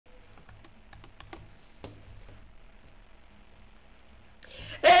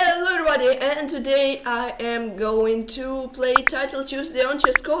and today I am going to play Titled Tuesday on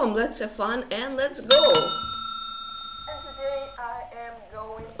chess.com. Let's have fun and let's go. And today I am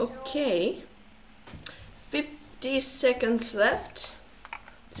going to... Okay. 50 seconds left.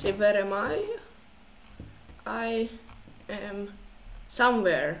 Let's see, where am I? I am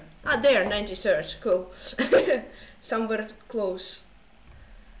somewhere. Ah, there, 93rd. Cool. Somewhere close.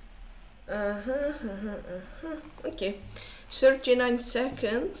 Okay. 39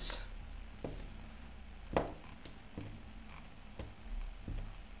 seconds.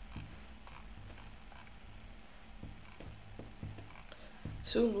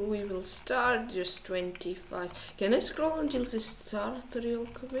 Soon we will start, just 25. Can I scroll until this starts real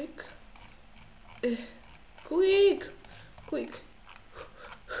quick? Quick!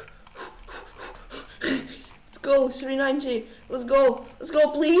 Let's go, 390. Let's go,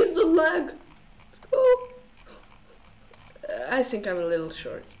 please, don't lag. Let's go. I think I'm a little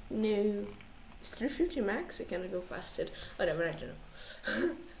short. No. It's 350 max? I cannot go past it. Whatever, I don't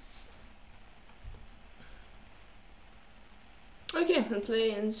know. Okay, I'm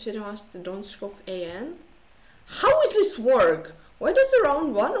playing Grandmaster Donskov AN. How does this work? Why does the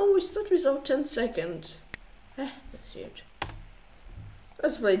round 1 always start without 10 seconds? That's weird.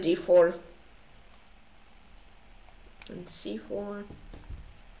 Let's play D4. And C4.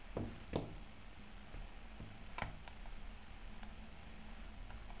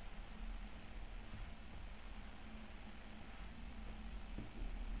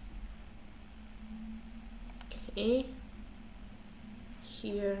 Okay.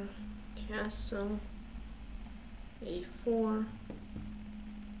 Here, castle, A4.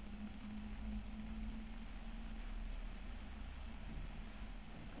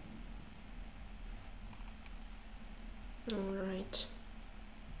 Alright.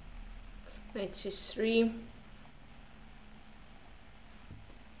 Knight C3.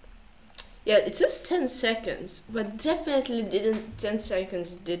 Yeah, it says 10 seconds, but definitely 10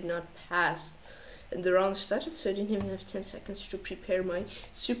 seconds did not pass. And the round started, so I didn't even have 10 seconds to prepare my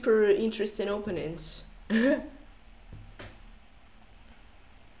super interesting opponents.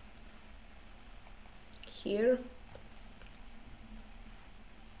 Here.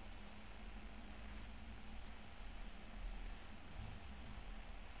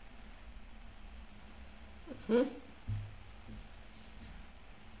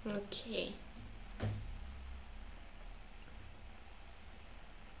 Okay.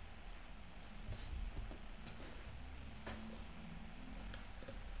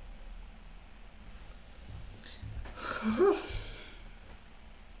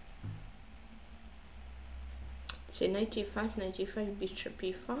 Say 95, bishop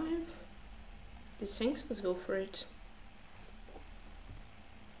e5. These things, let's go for it.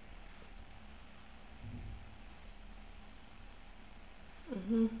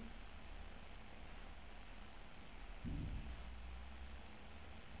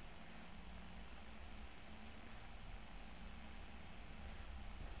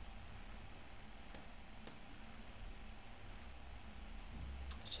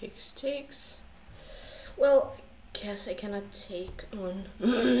 Takes. Well, guess I cannot take on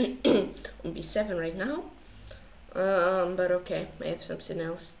on b7 right now. But okay, I have something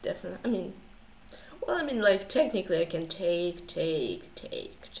else definitely. Like technically I can take,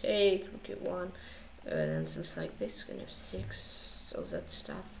 rook e1, then something like this, queen f6, all that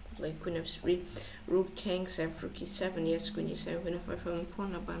stuff, like queen f3, rook hangs, I have rook e7, yes, queen e7, queen f5, I'm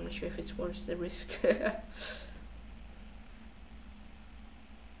pawn up, but I'm not sure if it's worth the risk.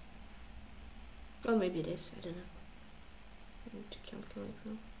 Well, maybe it is, I don't know. I need to calculate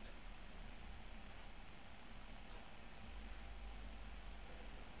now.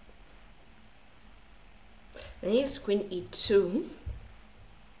 Then here's queen e2.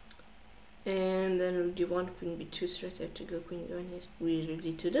 And then rook d1, queen b2, straight I have to go queen e1, yes, rook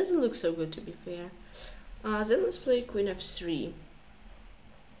d2. Doesn't look so good, to be fair. Then let's play queen f3.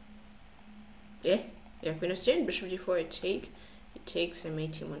 Yeah, queen f3 and bishop d4 I take. It takes, I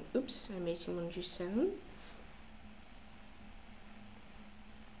made him on, oops, I made him on g7.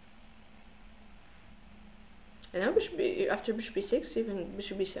 And now after bishop b6, even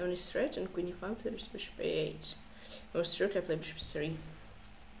bishop b7 is threat, and queen e5, there's bishop a8. Most rook, I play bishop 3.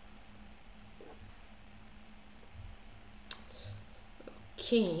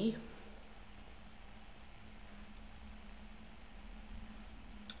 Okay.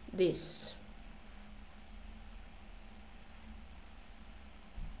 This.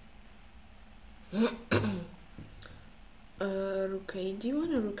 Rook a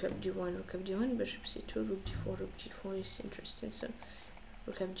d1 or rook f d1, rook f d1, bishop c2, rook d4 is interesting. So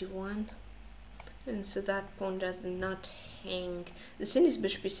rook f d1, And so that pawn does not hang. The thing is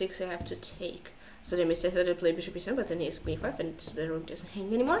bishop e6 I have to take. So they missed. I thought I'd play bishop e7, but then he has queen e5 and the rook doesn't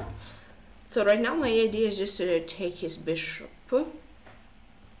hang anymore. So right now my idea is just to take his bishop.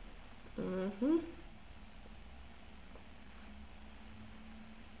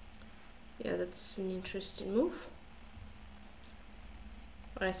 Yeah, that's an interesting move.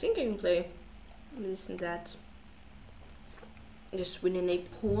 But I think I can play this and that. Just winning a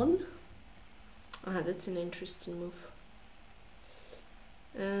pawn. Ah, that's an interesting move.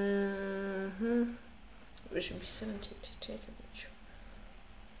 Bishop b7, take, I'm not sure.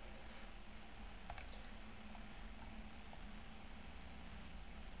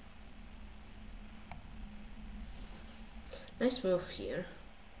 Nice move here.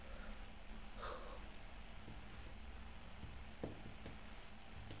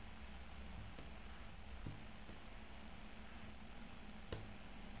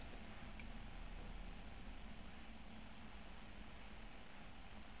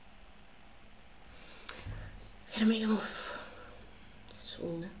 Gotta make a move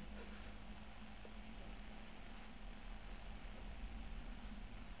soon.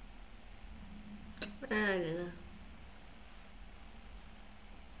 I don't know.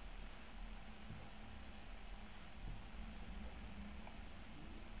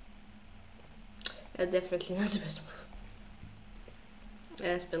 Definitely not the best move.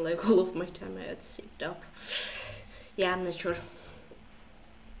 I spent like all of my time I had saved up. Yeah, I'm not sure.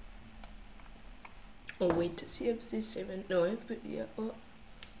 Oh wait, cfc7. No, yeah. Oh,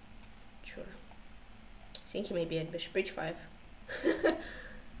 sure. I think he maybe had bishop h5.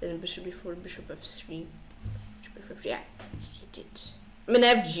 Then bishop b4, bishop f3, bishop f5. Yeah, he did. I mean, I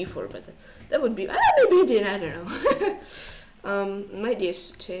have g4, but that would be. Maybe he did. I don't know. My idea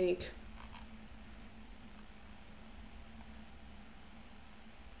is to take.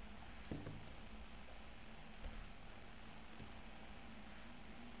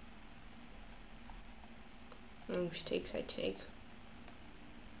 If he takes, I take.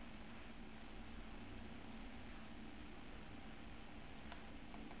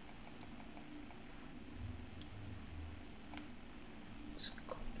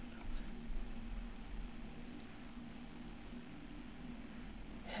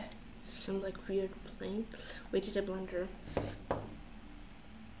 Some like weird playing. Wait, did I blunder?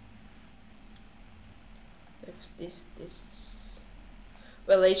 If this.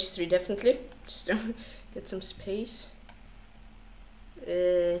 Well, h3 definitely. Just get some space.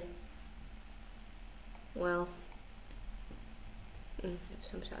 Well,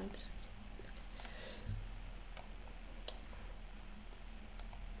 sometimes.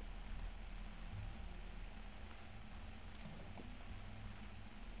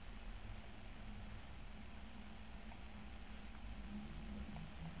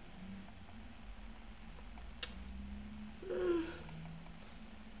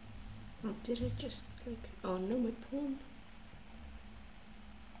 Oh, did I just like? Oh no, my pawn.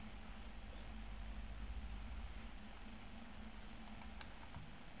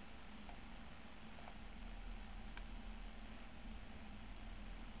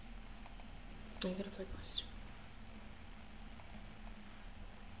 I gotta play master.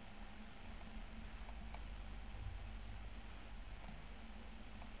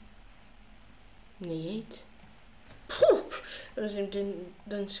 Knight.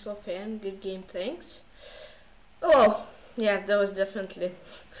 Don't score fan. Good game, thanks. Oh, yeah, that was definitely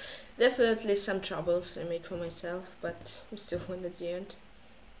some troubles I made for myself, but I'm still win at the end.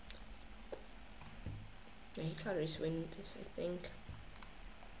 Yeah, he can't really win this, I think.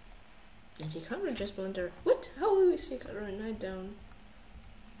 And he can't just blunder. What? How is he gonna run knight down?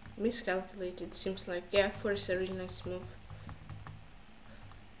 Miscalculated, seems like. Yeah, force a really nice move.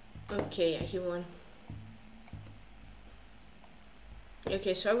 Okay, yeah, he won.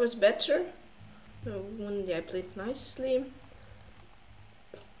 Okay, so I was better. One day I played nicely.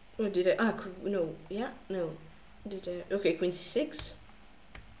 Or did I? Ah, no. Yeah, no. Did I? Okay, queen c6.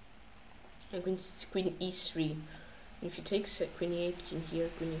 And queen e3. If you take queen e8, queen here,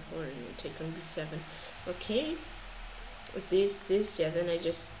 queen e4, and you take on b7. Okay. With this, yeah, then I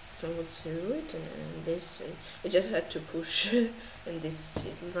just stumbled through it, and this, I just had to push, and this,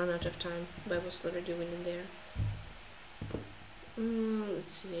 it ran out of time, but I was already winning there.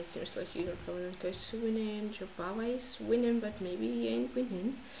 Let's see, it seems like Igor Pavlenko is winning, Jobava is winning, but maybe he ain't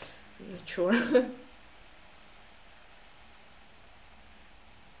winning. I'm not sure.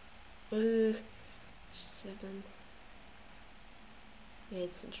 7. Yeah,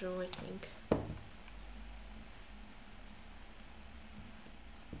 it's a draw, I think.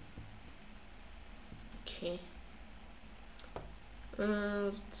 Okay.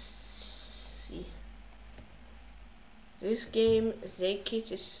 Let's see. This game,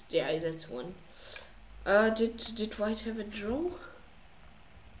 Zekit is, yeah, that's one. Did white have a draw?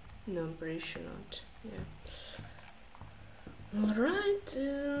 No, I'm pretty sure not. Yeah. Alright,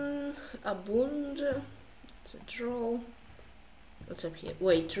 Abund, it's a draw. What's up here?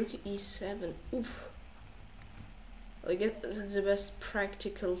 Wait, rook e7. Oof. I guess it's the best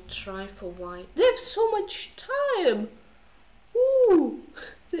practical try for white. They have so much time! Ooh!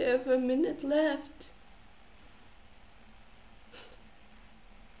 They have a minute left.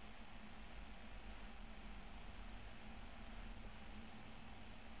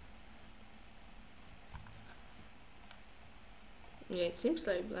 Yeah, it seems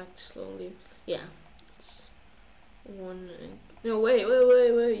like black slowly. Yeah, it's one. No, wait.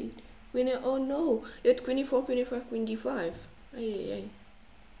 Queen. Oh no! You had queen e4, queen e5, queen d5. Ay.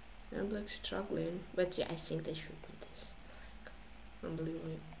 And black's struggling. But yeah, I think they should win this.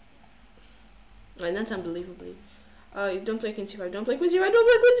 Unbelievably. Not unbelievably. Don't play king c5. Don't play queen c5. Don't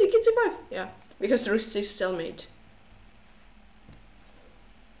play queen c5. Yeah, because rook 6 stalemate.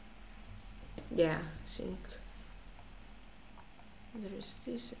 Yeah, I think. There is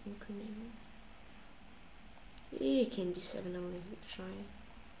this and queen. It can be 7 only. Try.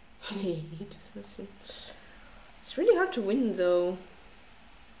 It's really hard to win though.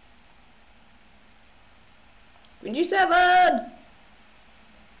 Queen g7.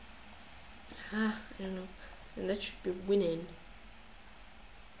 I don't know. And that should be winning.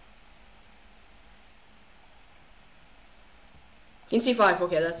 King c5.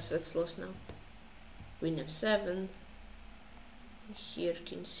 Okay, that's lost now. Queen f7. Here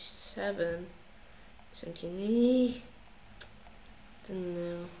king c7. So king e. Don't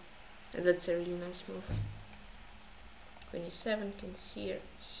know. And that's a really nice move. Queen e7, king's here.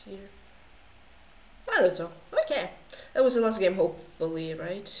 Ah, that's all. Okay. That was the last game, hopefully,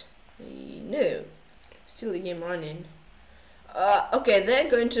 right? No. Still a game running. Okay, they're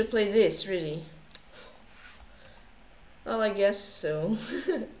going to play this, really. Well, I guess so.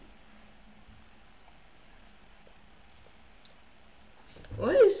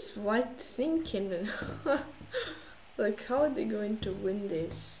 What is white thinking? Like, how are they going to win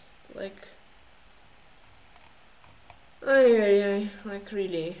this? Like, like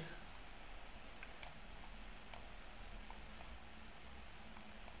really.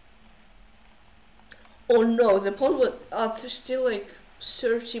 Oh no, the pawn would, there's still like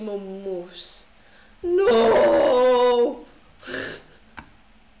 30 more moves. No!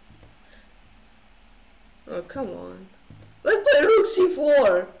 Oh, come on. Like, play rook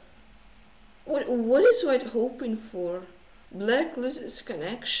c4! What is white hoping for? Black loses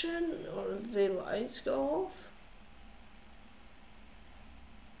connection, or the lights go off?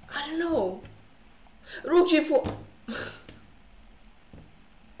 I don't know. Rook g4.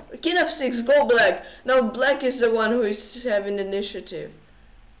 King f6, go black. Now black is the one who is having initiative.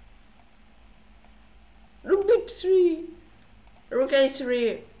 Rook b3. Rook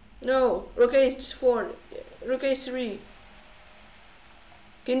a3. No, rook a4. Rook a3.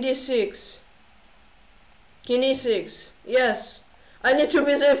 King d6. King e6. Yes. I need to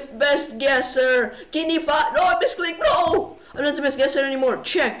be the best guesser. King e5. No, I misclicked. No! I'm not the best guesser anymore.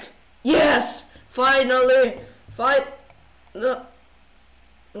 Check. Yes! Finally. No.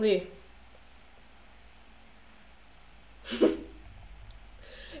 Lee.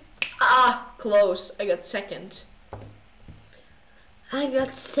 Close. I got second.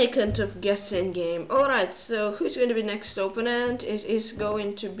 Of guessing game. Alright, so who's going to be next opponent? It is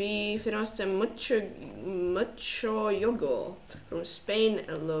going to be Finosta Muchojogo from Spain.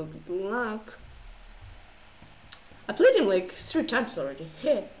 Hello, good luck. I played him like 3 times already.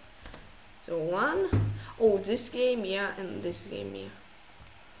 Yeah. So 1. Oh, this game, yeah, and this game, yeah.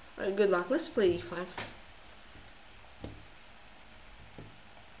 Alright, good luck. Let's play e5.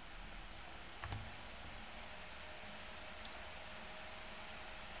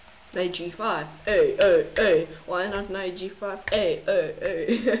 Knight g5. Hey. Why not knight g5? Hey.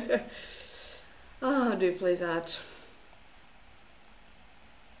 How do you play that?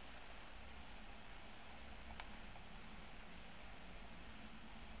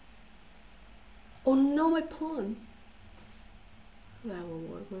 Oh no, my pawn. That won't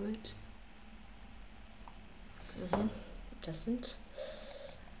work, will it? It doesn't.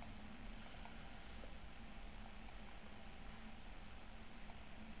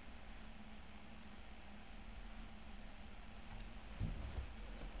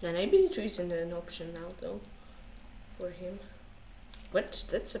 And maybe b2 isn't an option now, though, for him. What?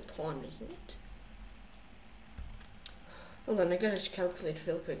 That's a pawn, isn't it? Hold on, I gotta calculate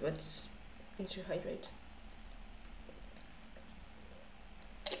real quick what's into height rate.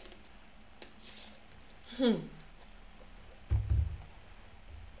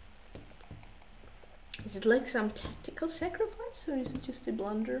 Is it like some tactical sacrifice, or is it just a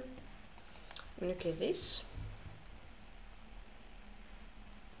blunder? Okay, this.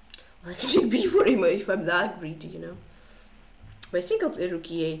 Well, I can take b4 if I'm that greedy, you know. But I think I'll play rook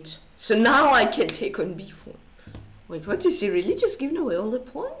e8. So now I can take on b4. Wait, what is he really just giving away all the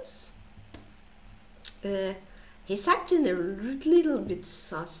pawns? He's acting a little bit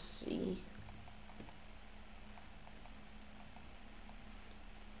sussy.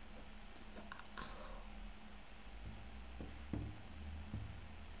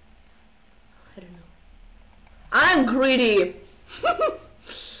 I don't know. I'm greedy!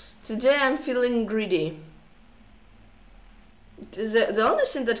 Today I'm feeling greedy. The only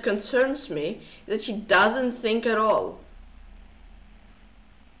thing that concerns me is that he doesn't think at all.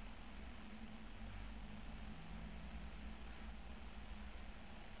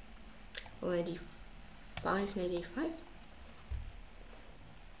 Well, 95, 95.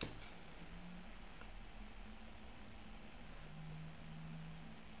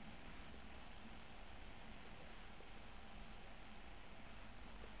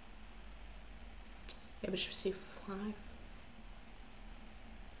 Yeah, bishop c5.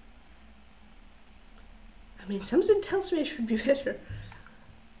 I mean, something tells me I should be better.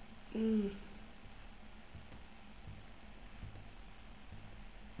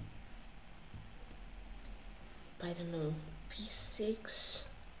 I don't know, b6.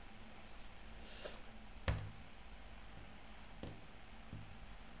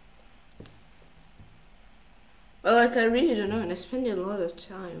 Well, like, I really don't know, and I spend a lot of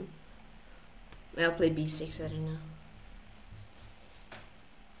time. I'll play b6, I don't know.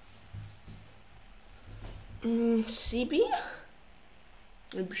 CB?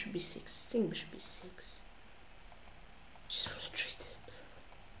 Or bishop b6. I think bishop b6. Just want to treat it.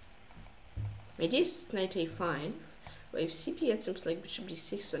 It is knight a5. But if CB, it seems like bishop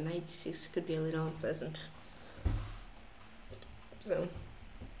d6 or knight d6 could be a little unpleasant. So,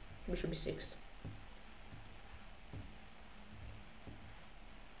 bishop b6.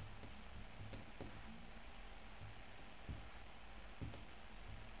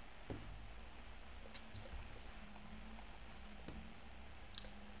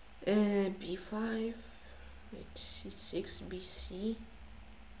 b5, wait, c6, bc,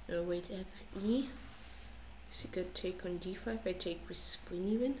 no, wait, fe, so you could take on d5, I take with queen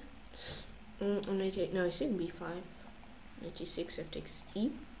even, on knight 8, no, I said b5, knight e6, f takes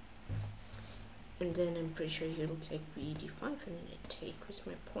e, and then I'm pretty sure he'll take b d5, and then I take with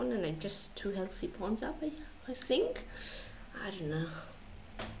my pawn, and I'm just two healthy pawns up, I think, I don't know,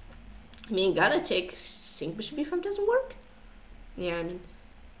 I mean, gotta take, think bishop b5 doesn't work, yeah, I mean,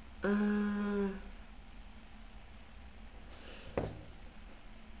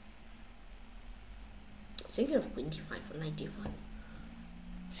 thinking of queen d5 or knight d5.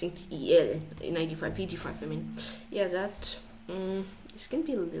 Think knight d5, e5. I mean, yeah, that this can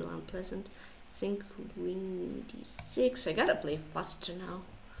be a little unpleasant. Think queen d6. I gotta play faster now.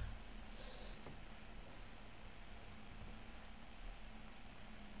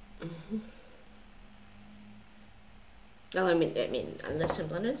 Well, I mean, unless I'm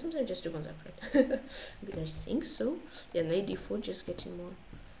blundering something, just do one separate. But I think so. Yeah, knight d4, just getting more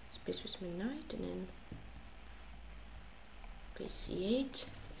space with my knight, and then okay, c8.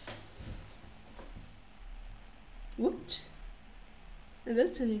 What?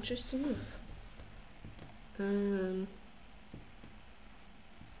 That's an interesting move.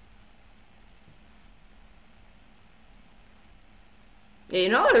 Yeah, you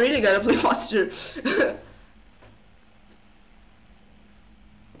know, I really gotta play faster.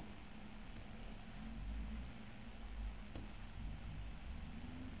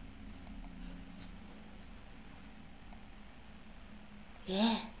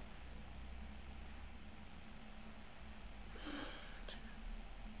 Yeah.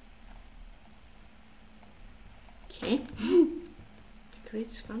 Okay.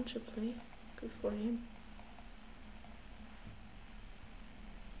 Great counter play. Good for him.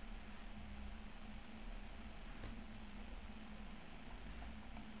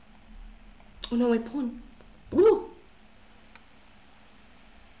 Oh no, my pawn. Ooh.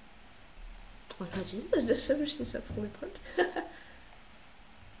 Oh no, Jesus, this ever since I fall apart.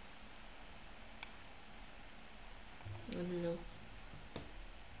 Oh no.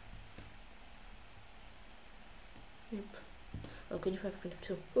 Yep. Oh, queen f5, queen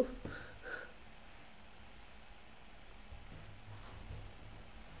f2. Ooh.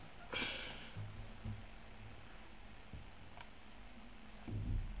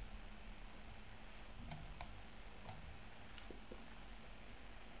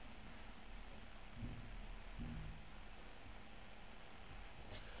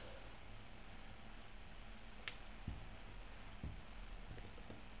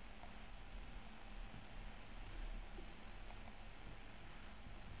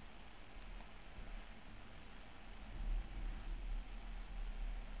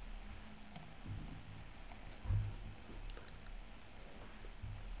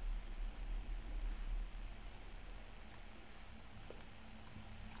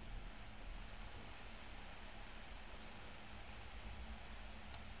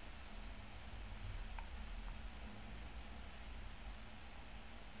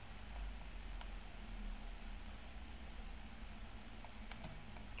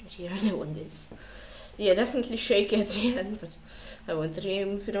 But yeah, I won this. Yeah, definitely shaky at the end, but I won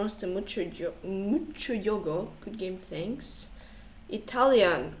 3 finestre muchojogo. Good game, thanks.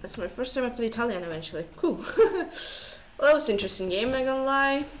 Italian. That's my first time I play Italian eventually. Cool. Well, that was an interesting game, not gonna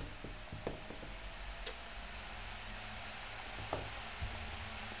lie.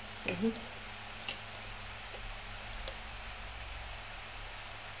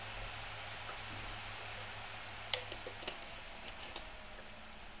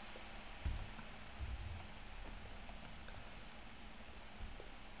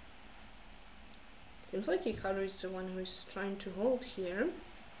 Seems like Hikaru is the one who is trying to hold here.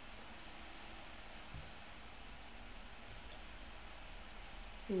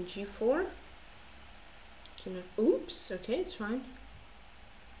 In G4. King of, oops, okay, it's fine.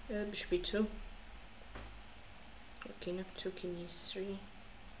 Bishop B2. King of 2, King E3.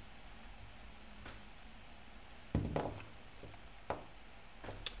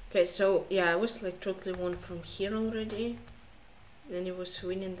 Okay, so yeah, I was like totally won from here already. Then he was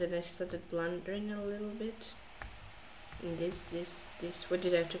winning, then I started blundering a little bit. And this. What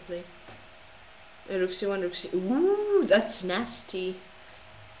did I have to play? Rook C1, Rook C. Ooh, that's nasty.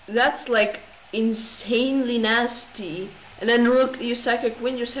 That's like insanely nasty. And then Rook, you sack a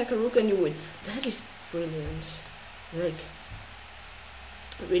queen, you sack a rook, and you win. That is brilliant. Like,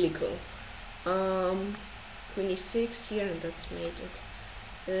 really cool. Queen E6 here, and that's made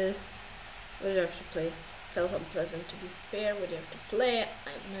it. What did I have to play? Felt unpleasant, to be fair. What do you have to play? I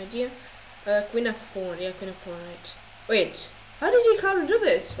have no idea. Queen F4. Yeah, Queen F4, right. Wait, how did Hikaru do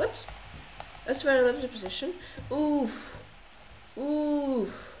this? What? That's where I left the position. Oof.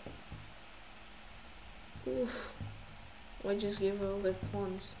 Oof. Oof. I just gave all their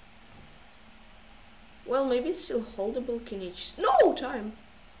pawns. Well, maybe it's still holdable. King H. No time!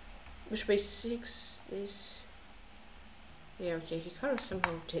 Bishop A6. This. Yeah, okay. Hikaru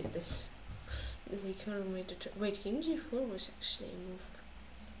somehow did this. Hikaru made it. Wait, King G4 was actually a move.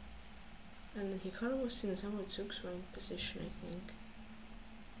 And Hikaru was in somewhat Zugzwang position, I think.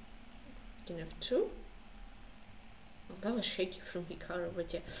 King F2? Well, that was shaky from Hikaru,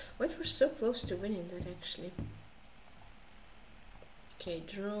 but yeah. White were so close to winning that actually. Okay,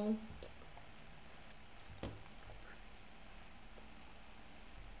 draw.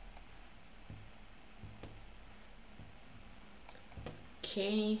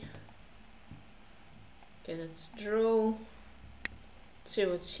 Okay. Okay, let's draw. Let's see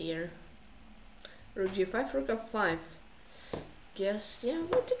what's here. Rook G5, Rook F5. Guess, yeah,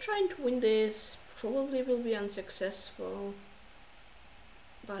 we're trying to win this. Probably will be unsuccessful.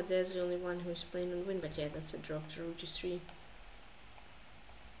 But there's the only one who's playing on win. But yeah, that's a drop to Rook G3.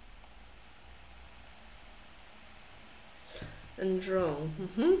 And draw.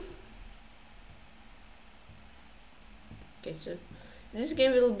 Okay, so this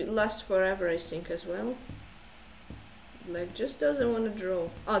game will last forever, I think, as well. Like, just doesn't want to draw.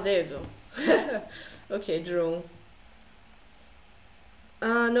 Oh, there you go. Okay, draw.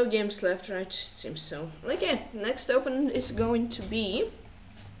 No games left, right? Seems so. Okay, next open is going to be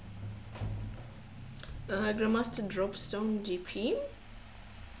Grandmaster dropstoneDP.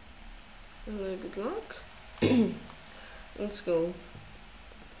 Good luck. Let's go.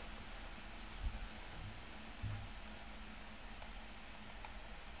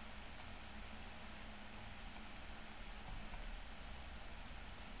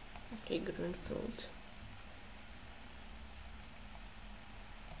 Okay, Grunfeld.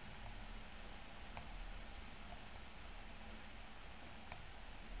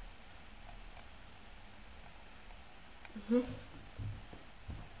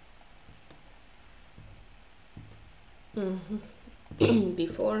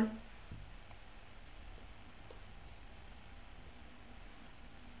 Before.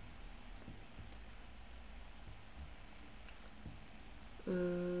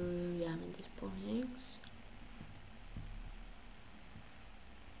 Yeah, I mean these pawn hangs.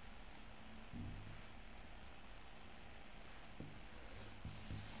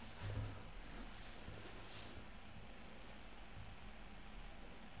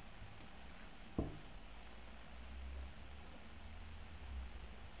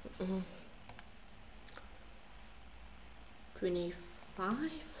 Queen A5.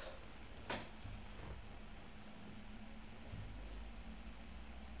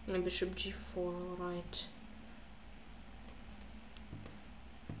 And Bishop G4, alright.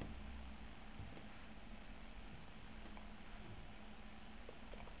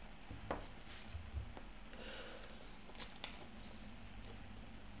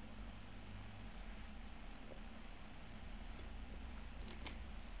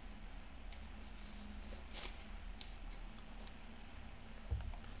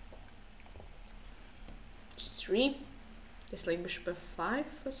 f3. It's like bishop f5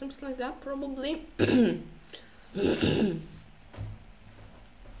 or something like that, probably.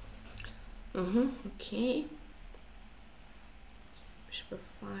 Okay. Bishop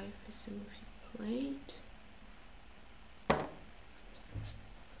f5 is the move he played.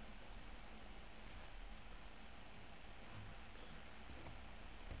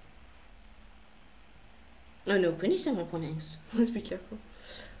 Oh no, queen e7 my pawn hangs. Let's be careful.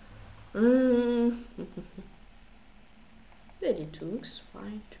 Lady 2 looks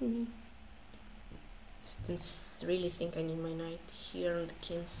fine to me. Don't really think I need my knight here on the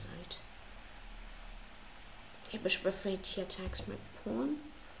king side. Okay, bishop f8, he attacks my pawn.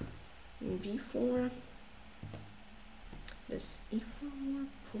 b4. Does e4 work?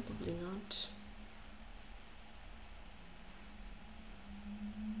 Probably not.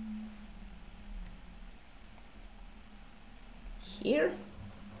 Here.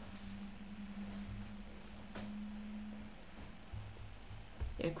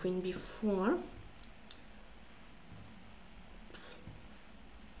 Yeah, queen b4.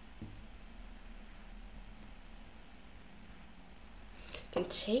 Can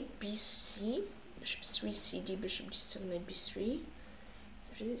take bc, bishop 3 cd, bishop d7, knight b3.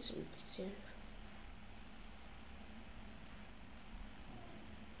 There is a bit,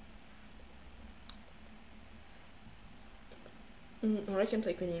 or I can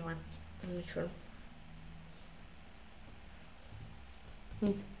play queen a1. I'm not sure.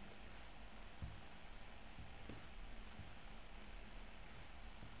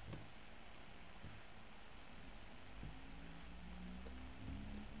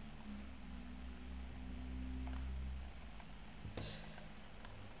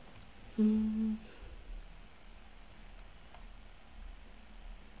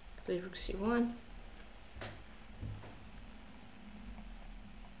 Play rook c1.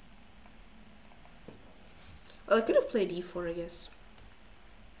 Well, I could have played e4, I guess.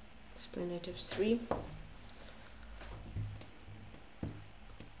 Let's play knight f3.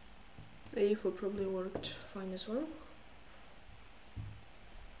 e4 probably worked fine as well.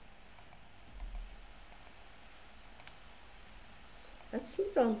 That's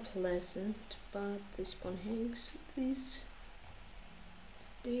not unpleasant, but this pawn hangs. This.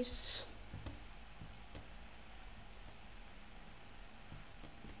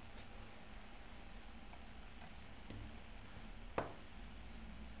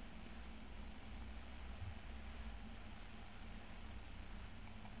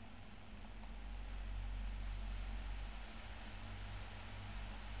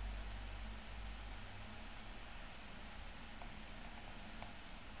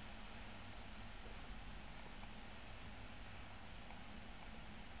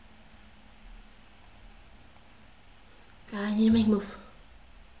 I need to make a move.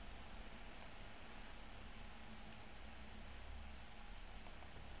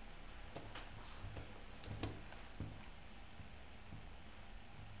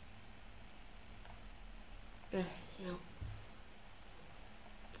 No. I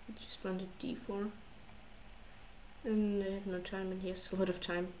just planted d4. And I have no time, and he has a lot of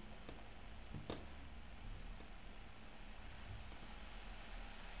time.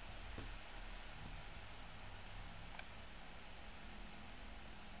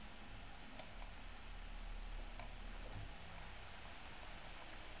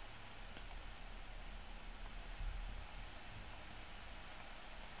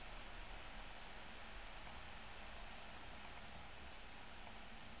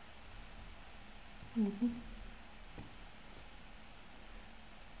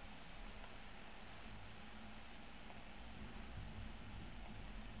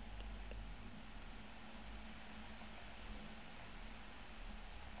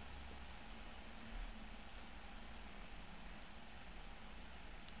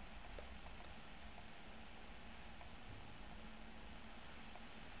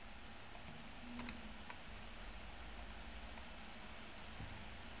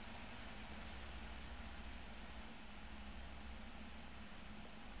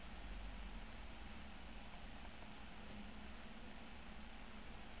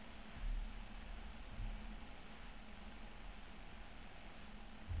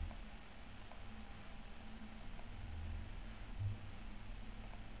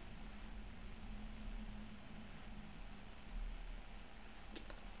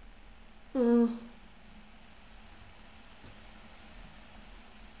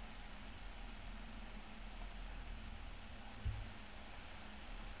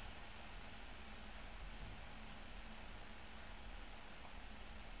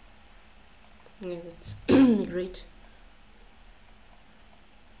 Yeah, that's great.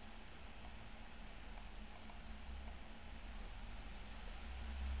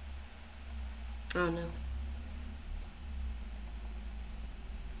 Oh no.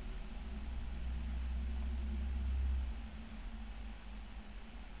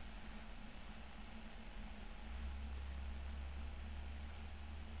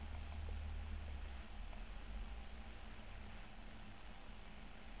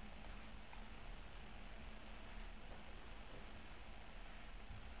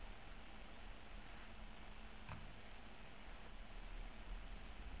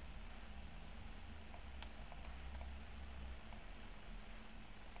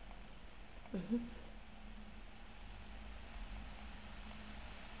 Mm-hmm.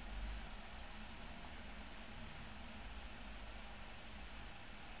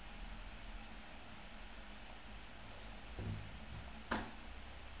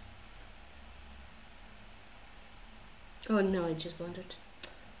 Oh no, I just blundered.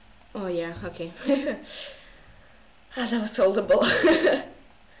 Oh yeah, okay. That was holdable.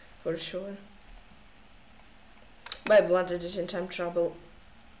 For sure. But I blundered it in time trouble.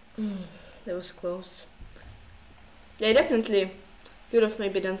 That was close. Yeah, I definitely could have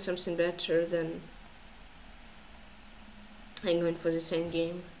maybe done something better than I'm going for the same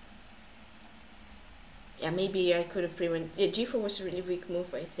game. Yeah, maybe I could have prevented. Yeah, g4 was a really weak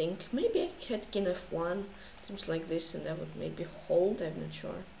move, I think. Maybe I had king f1. Seems like this, and that would maybe hold. I'm not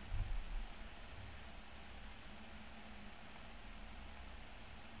sure.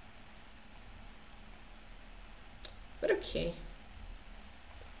 But okay.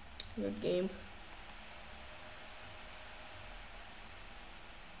 Good game.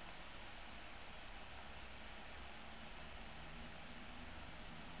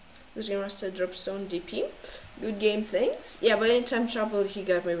 The Grandmaster dropstoneDP. Good game, thanks. Yeah, but in time trouble he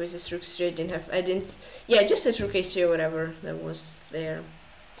got me with his rook 3. I just had rook a3 or whatever that was there.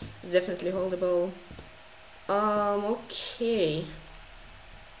 It's definitely holdable. Okay.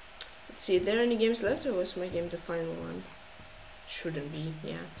 Let's see, are there any games left, or was my game the final one? Shouldn't be,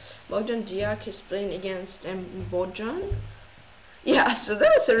 yeah. Bogdan Diak is playing against Bojan. Yeah, so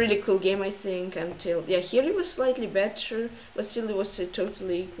that was a really cool game, I think, until, yeah, here it was slightly better, but still it was a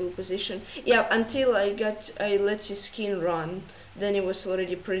totally equal position. Yeah, until I let his king run, then it was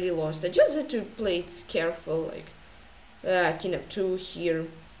already pretty lost. I just had to play it careful, like, king f2 here,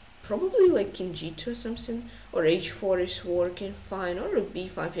 probably like king g2 or something, or h4 is working fine, or rook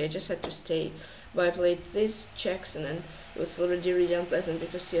b5, yeah, I just had to stay. But I played this, checks, and then it was already really unpleasant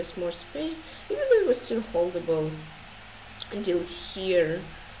because he has more space, even though it was still holdable. Until here,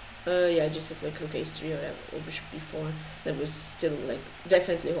 yeah, I just had like rook a3 or bishop b4. That was still like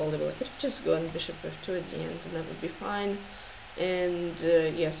definitely holdable. I could have just gone bishop f2 at the end, and that would be fine. And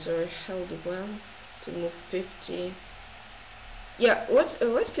yeah, so I held well to move 50. Yeah, what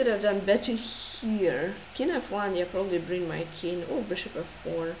could I have done better here? King f1, yeah, probably bring my king. Oh, bishop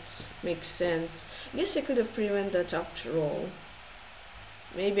f4 makes sense. I guess I could have prevented that after all.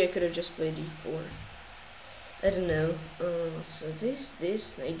 Maybe I could have just played e4. I don't know. So this,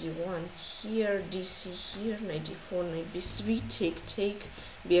 knight d1 here, dc here, knight d4, knight b3, take,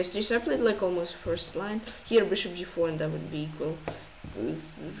 bf3. So I played like almost first line. Here bishop g4, and that would be equal.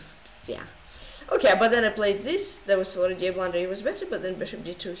 Yeah. Okay, but then I played this. That was already a blunder. It was better, but then bishop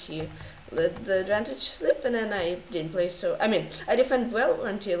d2 here. Let the advantage slip, and then I didn't play so. I mean, I defend well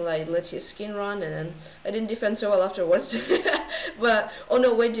until I let his king run, and then I didn't defend so well afterwards. But oh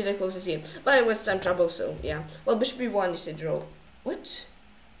no, wait, did I close the scene? But it was time trouble, so yeah. Well, bishop b1 is a draw. What?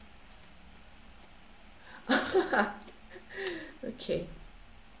 Okay.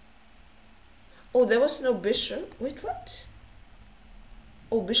 Oh, there was no bishop. Wait, what?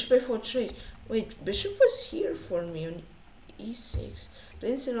 Oh, bishop a4 trade. Wait, bishop was here for me on e6.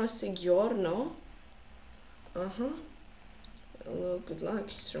 Prince lost to Giorno. Hello, good luck.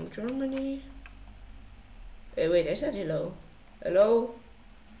 He's from Germany. Hey, wait, I said hello. Hello.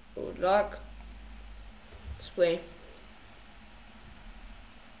 Good luck. Let's play.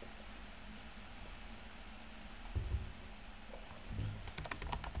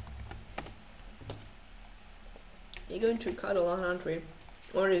 You're going to cuddle on, aren't we?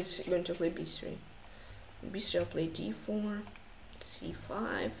 Or is he going to play b3? b3, I'll play d4, c5.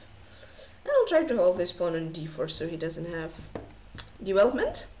 And I'll try to hold this pawn on d4 so he doesn't have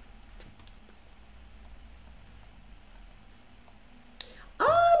development. I'm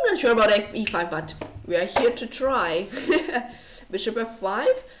not sure about e5, but we are here to try. Bishop f5.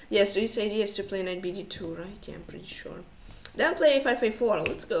 Yeah, so his idea is to play knight bd2, right? Yeah, I'm pretty sure. Then play a5, a4.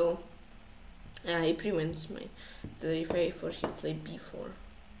 Let's go. He prevents my. So if a4, he'll play b4.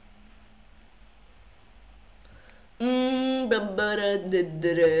 Let's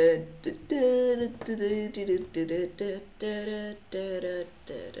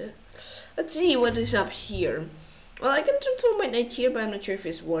see what is up here. Well, I can throw my knight here, but I'm not sure if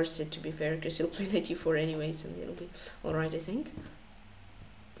it's worth it, to be fair, because he'll play knight e4 anyways, and it'll be alright, I think.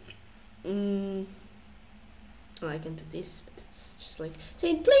 Well, I can do this, but it's just like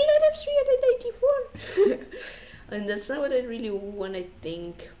saying play knight f3 and then knight e4. And that's not what I really want, I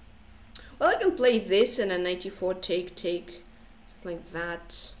think. Well, I can play this and then knight e4, take, something like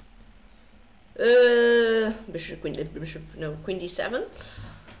that. Queen d7.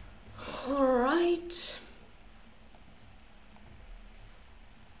 Alright.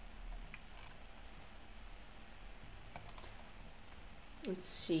 Let's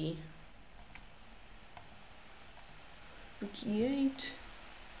see. Rook e8.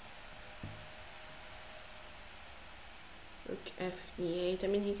 Rook f e8. I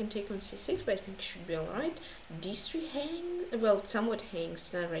mean, he can take on c6, but I think it should be alright. d3 hang. Well, it somewhat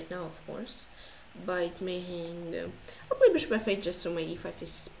hangs, not right now, of course. But it may hang. I'll play bishop f8 just so my e5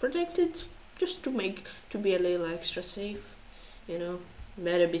 is protected. Just to be a little extra safe. You know,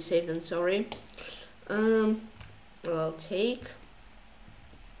 better be safe than sorry. Well, I'll take.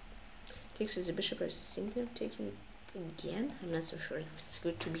 Takes as a bishop. I was thinking of taking again. I'm not so sure if it's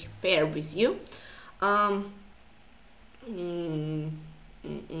good, to be fair with you. I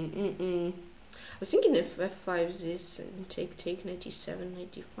was thinking if f5 is this and take knight e7,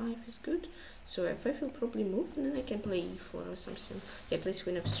 knight e5 is good. So f5 will probably move, and then I can play e4 or something. Yeah, play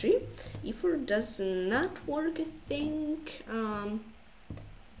queen f3. e4 does not work, I think.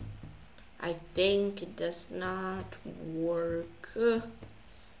 I think it does not work.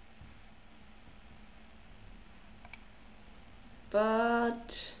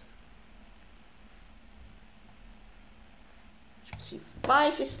 But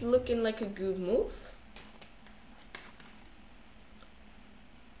c5 is looking like a good move.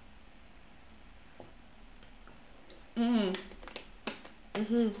 I'm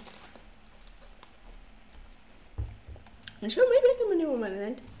sure maybe I can maneuver my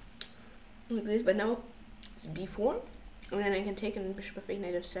knight like this, but now it's b4, and then I can take on bishop f8,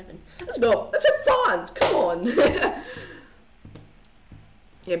 knight f7. Let's go! Let's have fun! Come on!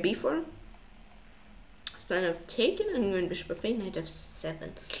 Yeah, b4. It's plan of taking and going bishop f8, knight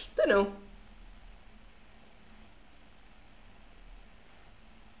f7. Don't know.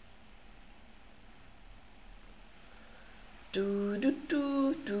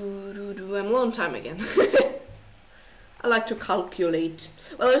 I'm low on time again. I like to calculate.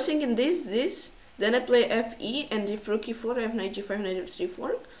 Well, I was thinking this, then I play fe, and if rook e4, I have knight g5, knight f3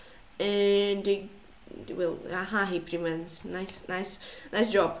 fork, and they will. Aha, he prevents. Nice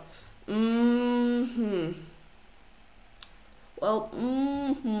job. Well,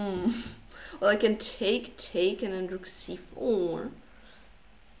 well, I can take, and then rook c4.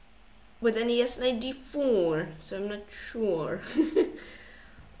 But then he has knight d4, so I'm not sure.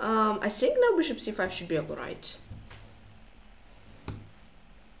 I think now bishop c5 should be alright.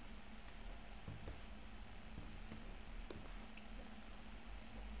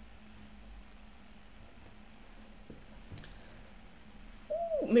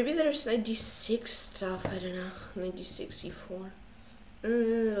 Maybe there's knight d6 stuff, I don't know. Knight d6, e4.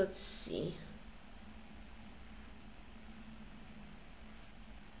 Let's see.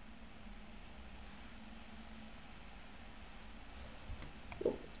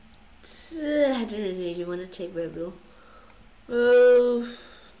 I don't really want to take rebel. Oh.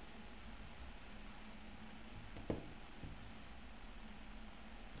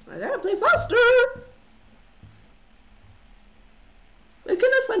 I gotta play faster! I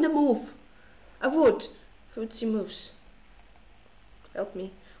cannot find a move. I would. If it see moves. Help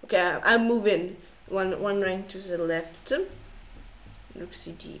me. Okay, I'm moving. One rank to the left. Rook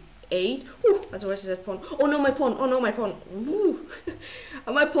cd8. Ooh, otherwise that pawn. Oh no, my pawn. Oh no, my pawn. Ooh.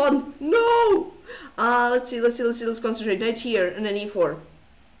 My pawn. No. Let's see. Let's concentrate. Knight here and then e4.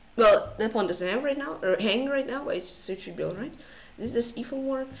 Well, that pawn doesn't have right now, or hang right now, but it should be alright. This e4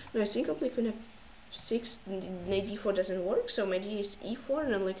 work? No, I think I'll play queen f6. Knight d4 doesn't work, so my d is e4,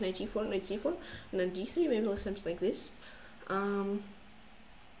 and then like knight e4, knight c4, and then d3. Maybe like something like this. A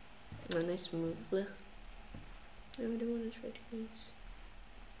nice move. No, I don't want to try to queens.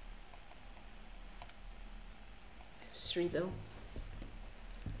 f3 though.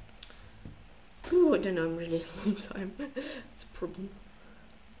 Ooh, I don't know. I'm really a long time. It's a problem.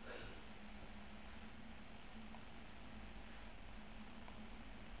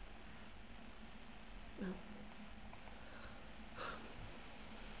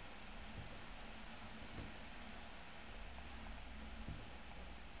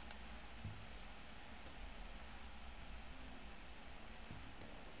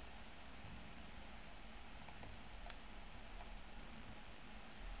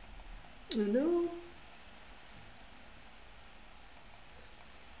 No.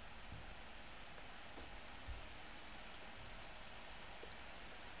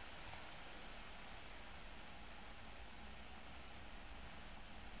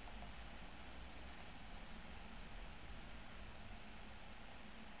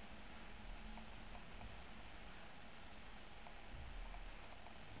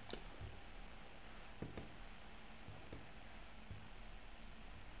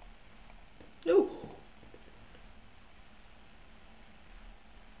 No.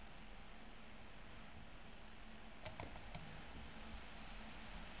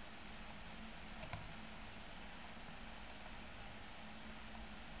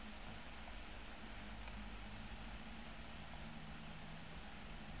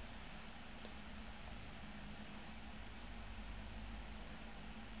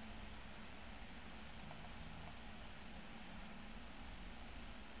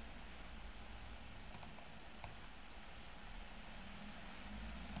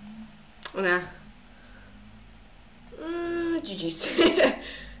 Nah. GG's. Yeah,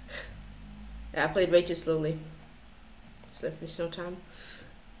 I played way too slowly. It's left me no time.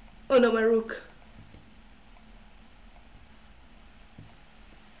 Oh no, my rook.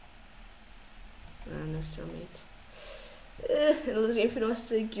 No stalemate. Another game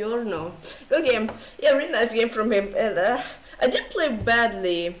from Giorno. Good game. Yeah, really nice game from him. And I didn't play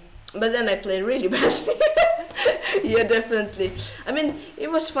badly, but then I played really badly. Yeah, definitely. I mean,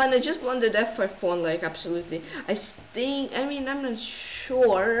 it was fun. I just won the f5 pawn, like, absolutely. I mean, I'm not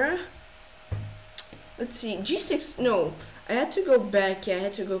sure. Let's see, g6, no. I had to go back, yeah, I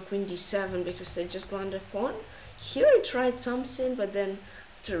had to go queen d7 because I just won the pawn. Here I tried something, but then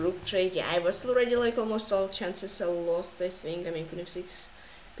the rook trade, yeah, I was already, like, almost all chances I lost, I think. I mean, queen f6,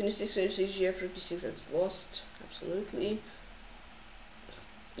 queen f6, queen f6, gf, rook d6, that's lost, absolutely.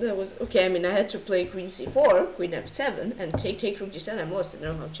 That was okay. I mean, I had to play queen c4, queen f7, and take rook d7. I'm lost. I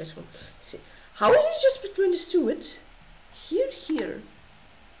don't know how chess goes. See, how is it just between these two? It here.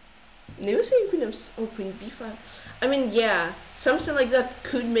 They were saying queen f, oh, queen b5. I mean, yeah, something like that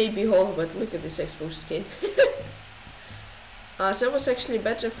could maybe hold, but look at this exposed skin. So that was actually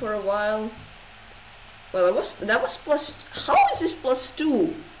better for a while. Well, that was plus. How is this plus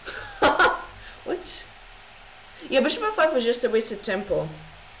 2? What? Yeah, bishop f5 was just a wasted tempo.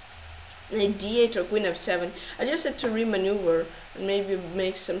 And d8 or queen f7. I just had to remaneuver and maybe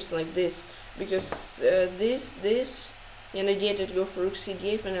make something like this, because this, and I had to go for rook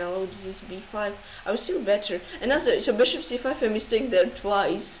c8 when I allowed this b5. I was still better. Another, so bishop c5, I mistake there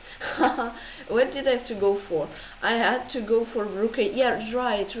twice. What did I have to go for? I had to go for rook a, yeah,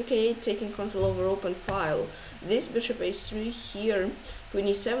 right, rook a8 taking control over open file. This bishop a3 here, queen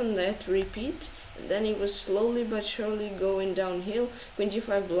e7, I had to repeat. And then it was slowly but surely going downhill. Queen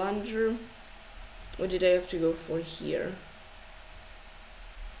g5 blunder. What did I have to go for here?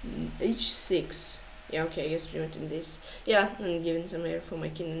 h6. Yeah, okay, I guess we went in this. Yeah, and giving some air for my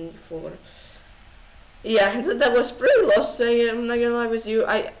king and e4. Yeah, that was pretty lost. I'm not gonna lie with you.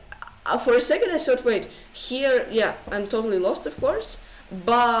 I for a second I thought, wait, here, yeah, I'm totally lost, of course.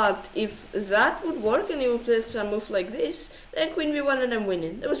 But if that would work and he would play some move like this, then queen b1 and I'm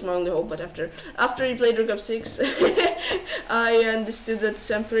winning. That was my only hope. But after he played rook f6, I understood that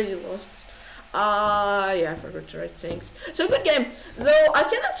I'm pretty lost. Yeah, I forgot to write things. So good game, though I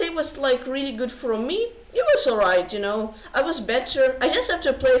cannot say it was like really good for me. It was alright, you know. I was better. I just have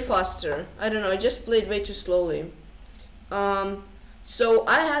to play faster. I don't know. I just played way too slowly. So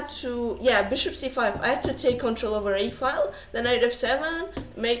I had to, yeah, bishop c5. I had to take control over a file, then knight f7,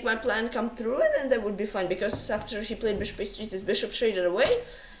 make my plan come through, and then that would be fine. Because after he played bishop a3, his bishop traded away,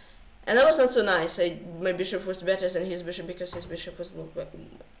 and that was not so nice. My bishop was better than his bishop because his bishop was low.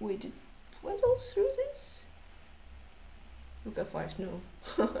 Wait, did went all through this? Rook f5, no.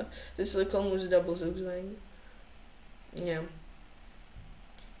 This is like almost double zugzwang. Yeah.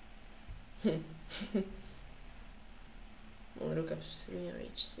 Well, rook f3 or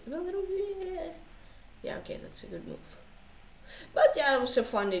h6. Well, it'll be, yeah, okay, that's a good move. But yeah, it was a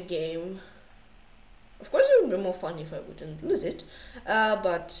funny game. Of course, it would be more fun if I wouldn't lose it.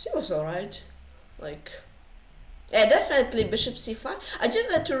 But it was alright. Like, yeah, definitely bishop c5. I just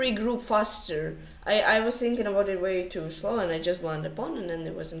had to regroup faster. I was thinking about it way too slow, and I just won the pawn, and then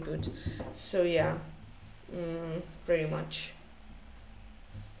it wasn't good. So yeah, pretty much.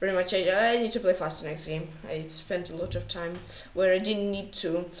 I need to play faster next game. I spent a lot of time where I didn't need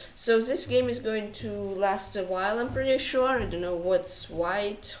to. So this game is going to last a while, I'm pretty sure. I don't know what's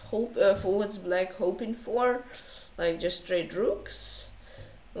white for what's black hoping for. Like just straight rooks.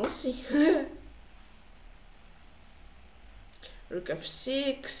 We'll see. Rook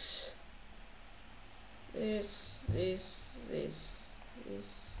f6. This.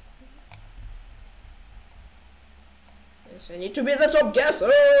 Yes, I need to be the top guesser!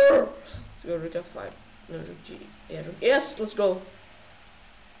 Let's go rook f5. No, rook g. Yeah, rook. Yes, let's go.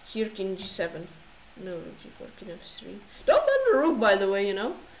 Here, king g7. No, rook g4, king f3. Don't bend the rook, by the way, you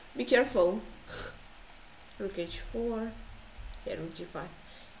know? Be careful. Rook h4. Yeah, rook g5.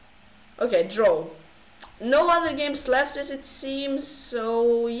 Okay, draw. No other games left as it seems,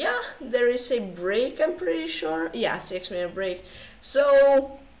 so yeah, there is a break, I'm pretty sure. Yeah, 6-minute break.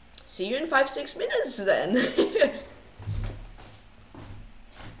 So, see you in 5-6 minutes then.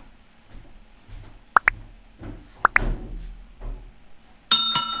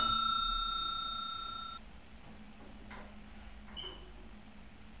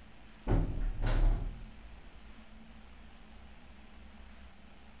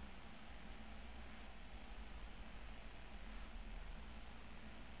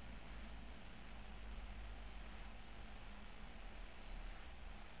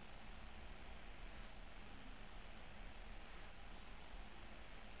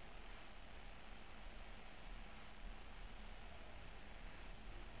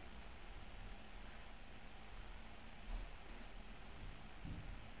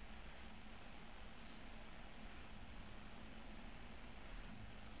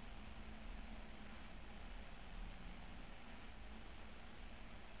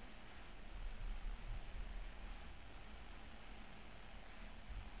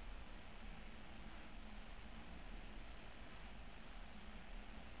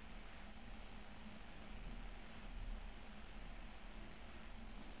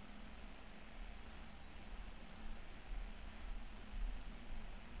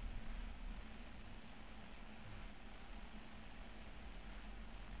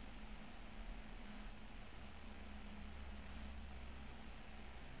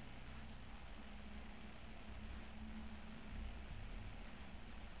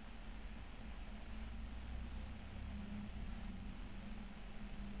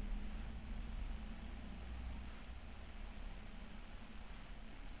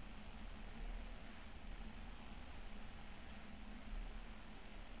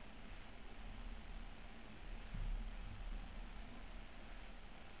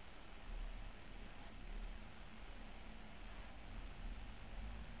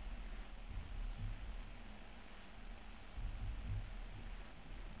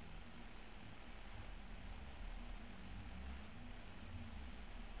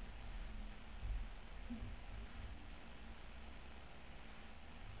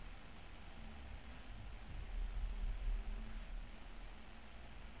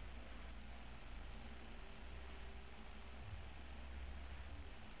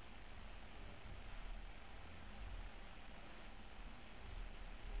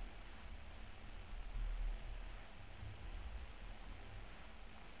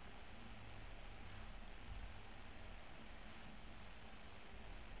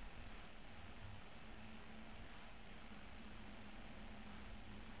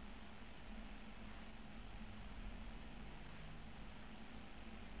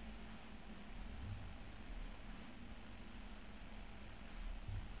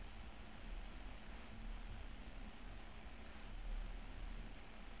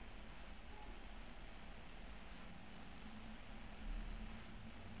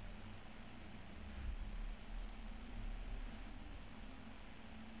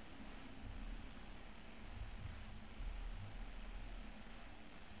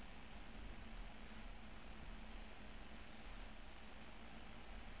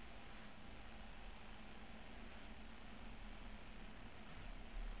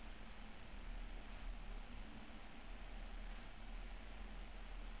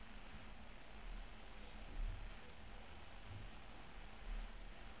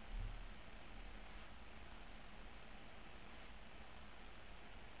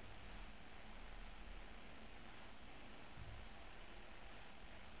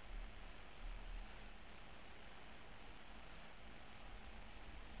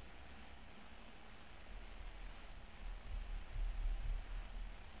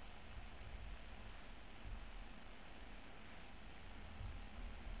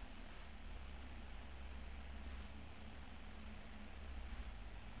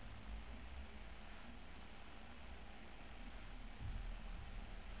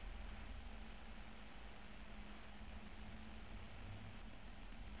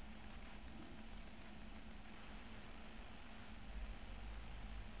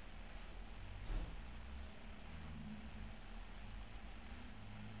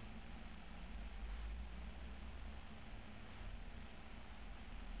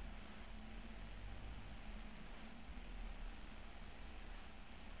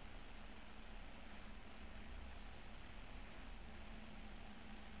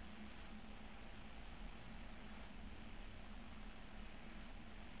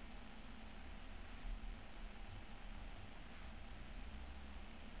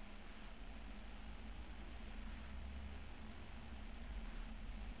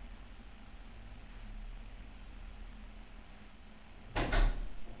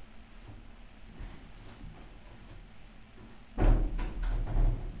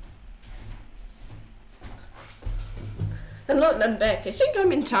 Hello, I'm back. I think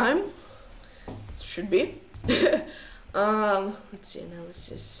I'm in time. Should be. Let's see,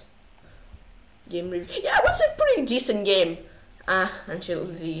 analysis. Game review. Yeah, it was a pretty decent game. Until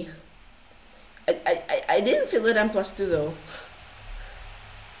the... I didn't feel it M+2 though.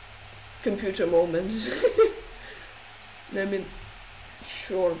 Computer moment. I mean,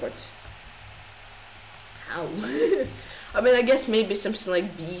 sure, but... How? I mean, I guess maybe something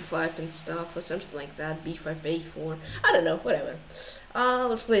like B5 and stuff, or something like that, B5, A4, I don't know, whatever.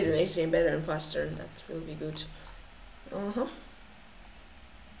 Let's play the next game better and faster, that will be good.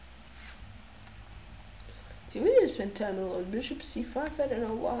 See, we didn't spend time on Bishop C5, I don't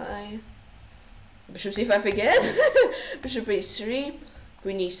know why. Bishop C5 again? Bishop A3,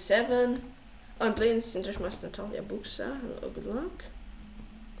 Queen E7. Oh, I'm playing Grandmaster Natalia Buxa, hello, good luck.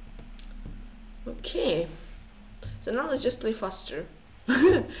 Okay. So now let's just play faster.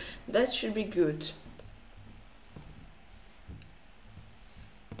 That should be good.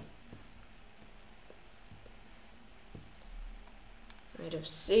 Knight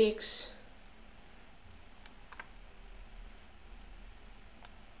F6.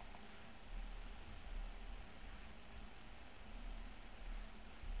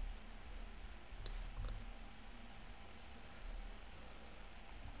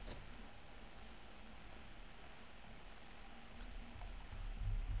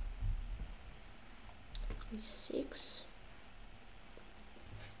 E6.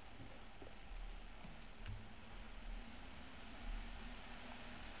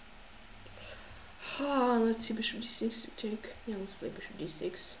 Let's see, Bishop D6 to take. Yeah, let's play Bishop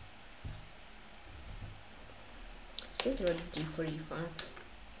D6. Thinking about D4, E5.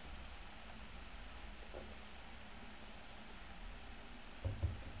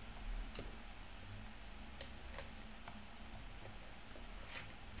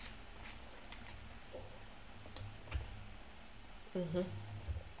 Mm-hmm.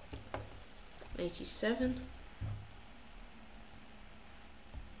 87.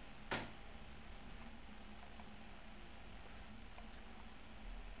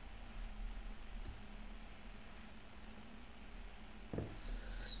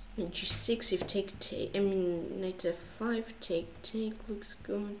 And G6 if take, I mean knight F5, take looks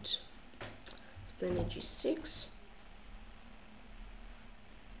good. Let's play knight G6.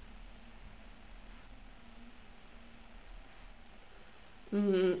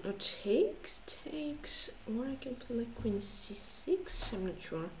 Or takes, or I can play like Queen C6, I'm not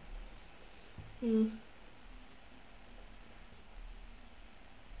sure.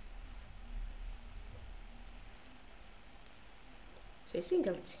 So I think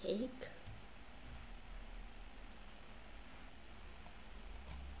I'll take.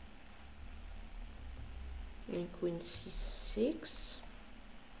 And Queen C6.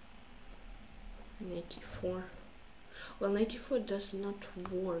 94. Well, 94 does not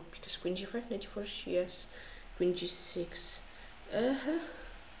work because Queen G5, 94, she has Queen G6.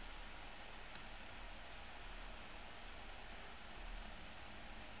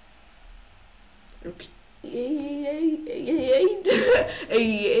 Rook A8,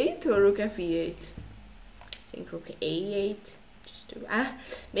 A8 or Rook F8. I think Rook A8. Just to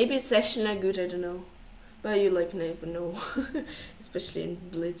maybe it's actually not good. I don't know, but you like never know, especially in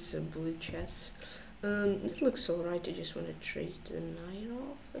Blitz or Bullet chess. It looks alright. I just want to trade the knight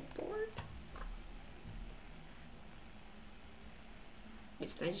off the board.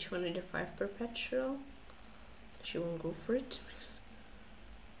 It's knight H1 with a 5 perpetual. She won't go for it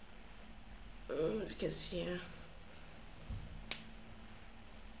because yeah.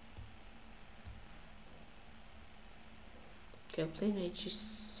 Okay, I'll play knight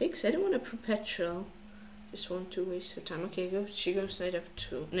G6. I don't want a perpetual. Just want to waste her time. Okay, she goes knight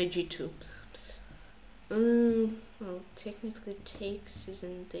F2, knight G2. Well, technically takes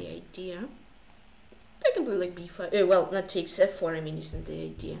isn't the idea. I can play like B5. Well, not takes F4. I mean, isn't the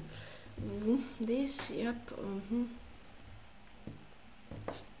idea. This, yep.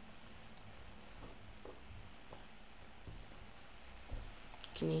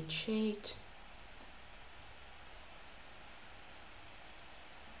 King H8.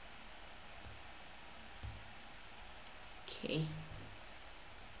 Okay.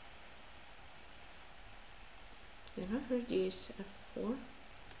 Never heard this F4.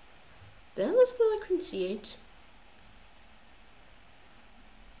 Then let's play like Queen C8.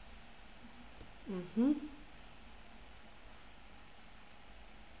 Queen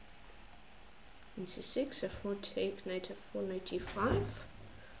C6, F4 takes, knight F4, knight G5.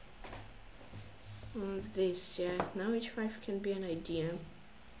 This, yeah, now H5 can be an idea.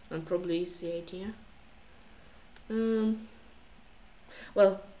 And probably is the idea.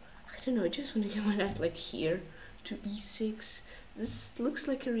 Well, I don't know, I just want to get my knight like here. to e6. This looks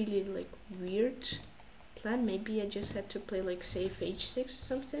like a really like weird plan. Maybe I just had to play like safe h6 or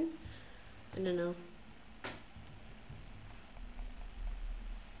something. I don't know.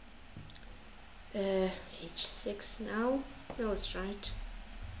 H6 now. No, let's try it.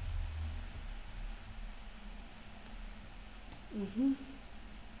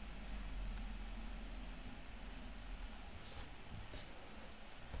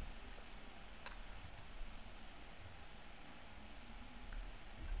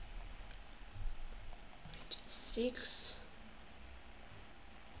 H6.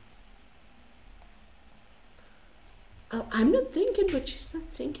 Oh, I'm not thinking, but she's not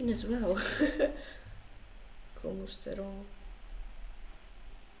thinking as well. Almost at all.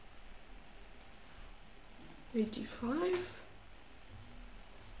 85.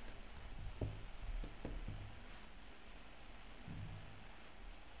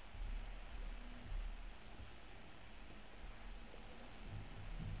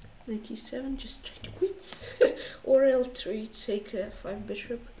 Knight just try to quit. Or L3, take a 5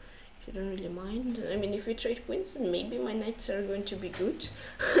 bishop. You don't really mind. I mean, if we trade queens, then maybe my knights are going to be good.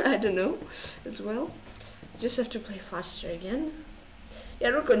 I don't know, as well. Just have to play faster again. Yeah,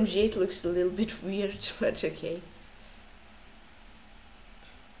 rook on g8 looks a little bit weird, but okay.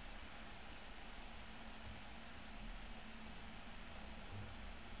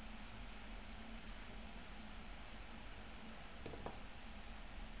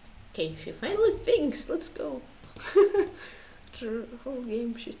 Okay, she finally thinks. Let's go. The whole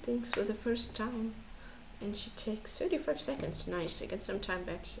game she thinks for the first time. And she takes 35 seconds. Nice, I get some time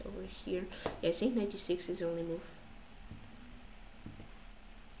back over here. Yeah, I think 96 is the only move.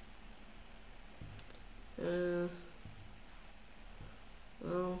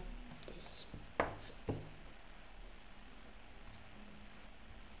 Well, this.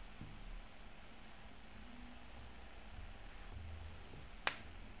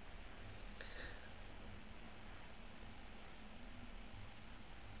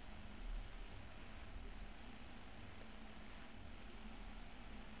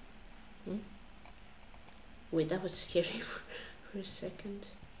 Wait, that was scary for a second.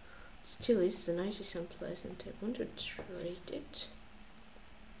 Still is, the knight is unpleasant. I want to trade it.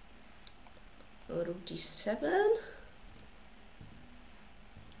 Rook d7.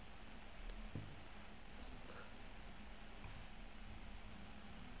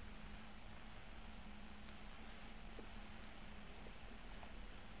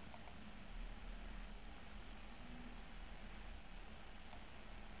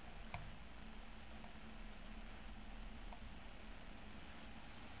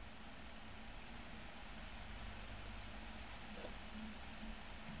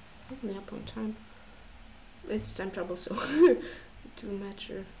 Up on time. It's time trouble, so it will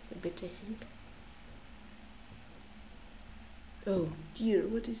matter a bit, I think. Oh dear,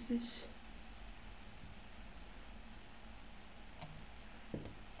 what is this?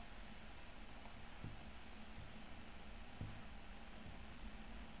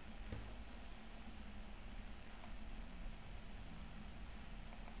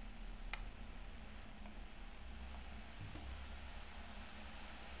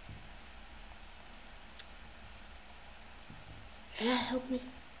 Yeah, help me.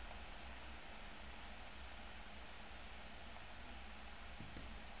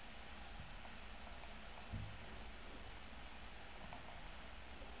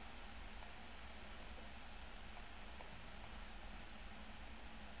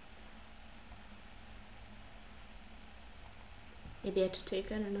 Maybe I had to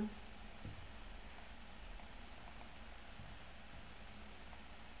take, I don't know.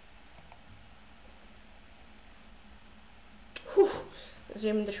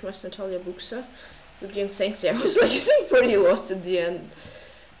 Natalia Buksa. Good game, thanks. Yeah, I was like, I'm pretty lost at the end.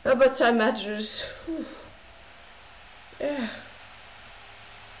 But time matters. Whew. Yeah.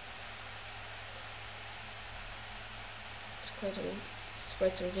 It's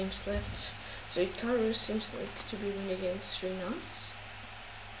quite some games left. So Ikaru seems like to be winning against Rinas.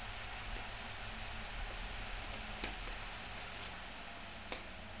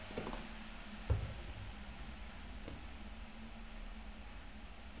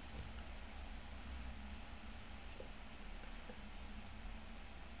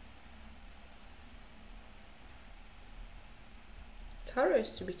 Ikaru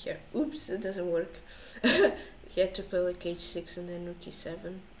has to be careful. Oops, it doesn't work. He had to play like h6 and then rook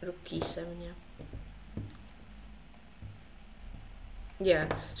e7. Rook e7, yeah. Yeah,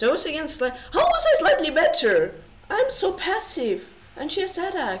 so I was against how was I slightly better? I'm so passive. And she has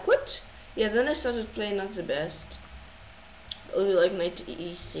attack. What? Yeah, then I started playing not the best. It'll be like knight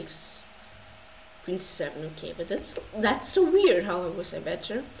e6. Queen 7, okay, but that's so weird. How was I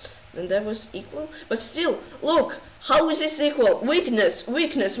better? And that was equal. But still, look, how is this equal? Weakness,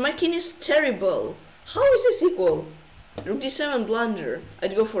 weakness, my king is terrible. How is this equal? Rook d7 blunder.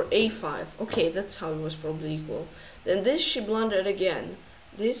 I'd go for a5. Okay, that's how it was probably equal. Then this, she blundered again.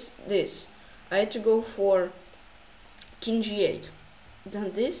 This. I had to go for king g8.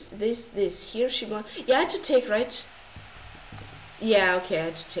 Then this. Here she blundered. Yeah, I had to take, right? Yeah, okay, I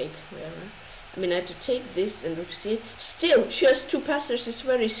had to take. Whatever. I mean, I had to take this and rook c8. Still, she has 2 passers. It's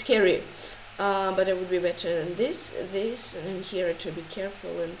very scary. But it would be better than this, and here I had to be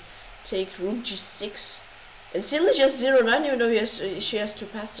careful and take rook g6. And still it's just 0-9, even though she has 2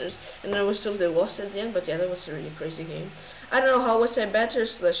 passers. And I was totally lost at the end, but yeah, that was a really crazy game. I don't know how was I better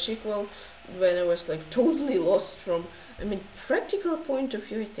 / equal when I was like totally lost from, I mean, practical point of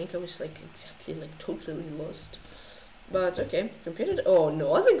view. I think I was like exactly like totally lost. But okay, computer. Oh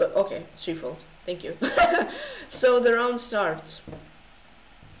no, I think okay, 3-fold. Thank you. So the round starts.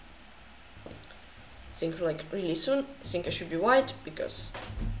 I think like really soon. I think I should be white because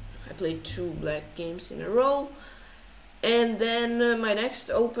I played 2 black games in a row. And then my next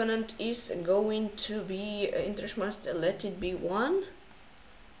opponent is going to be Grandmaster. Let it be 1.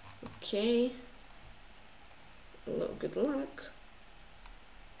 Okay. Good luck.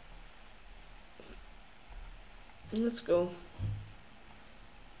 Let's go.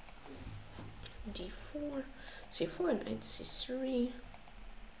 d4, c4, and knight c3.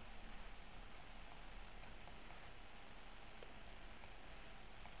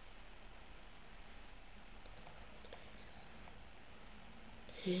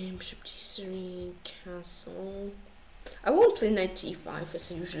 Bishop d3, castle. I won't play knight e5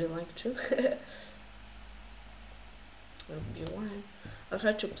 as I usually like to. Rook b1. I'll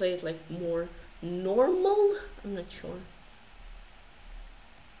try to play it like more normal. I'm not sure.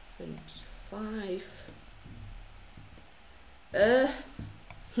 And b5.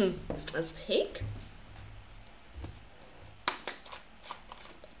 I'll take.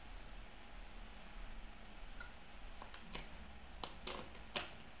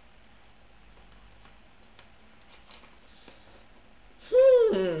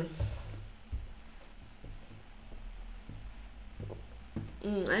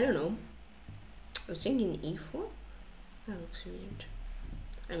 I don't know. I was thinking e4. That looks weird.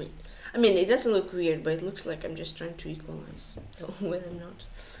 I mean, it doesn't look weird, but it looks like I'm just trying to equalize. So when I'm not,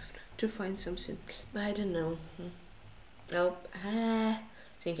 to find something. But I don't know. Nope. I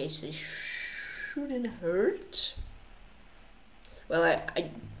think h3 shouldn't hurt. Well, I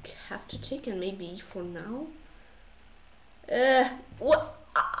have to take and maybe e4 now. What?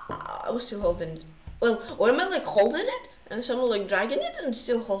 I was still holding it. Well, or am I like holding it and someone like dragging it and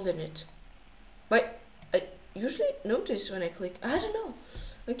still holding it? But I usually notice when I click. I don't know.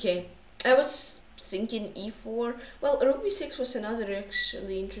 Okay, I was thinking e4. Well, rook b6 was another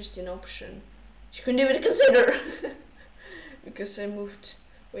actually interesting option. You couldn't even consider because I moved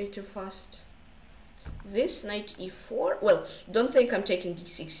way too fast. This knight e4. Well, don't think I'm taking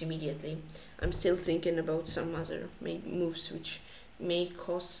d6 immediately. I'm still thinking about some other moves which may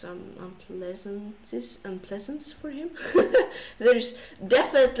cause some unpleasance for him. There's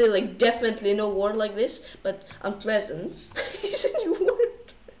definitely no word like this, but unpleasance is a new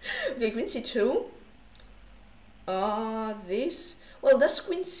word. Okay, queen c2. This. Well, does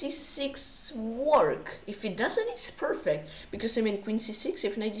queen c6 work? If it doesn't, it's perfect. Because I mean, queen c6,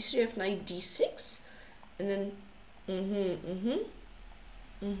 if knight d3, if knight d6, and then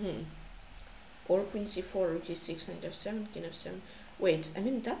or queen c4, rook e6, knight f7, king f7. Wait, I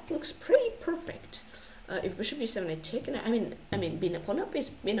mean that looks pretty perfect. If bishop d7, I take, and I mean, being a pawn up is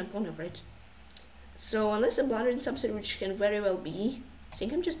being a pawn up, right? So unless I blunder in something, which can very well be, I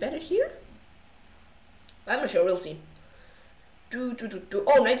think I'm just better here. I'm not sure. We'll see. Oh,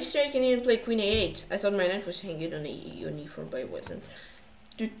 knight d3, I can even play queen a8. I thought my knight was hanging on e4, but it wasn't.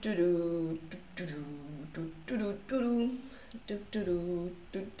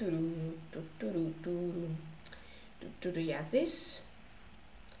 Yeah, this.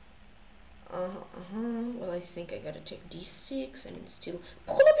 Well, I think I gotta take d6. I mean, still,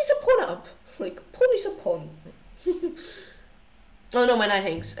 pawn up is a pawn up. Like, pawn is a pawn. Oh no, my knight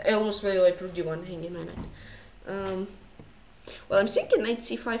hangs. I almost play like rook d1 hanging my knight. Well, I'm thinking knight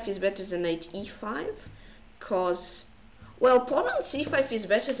c5 is better than knight e5, cause, well, pawn on c5 is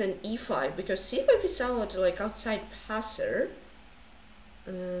better than e5 because c5 is somewhat like outside passer,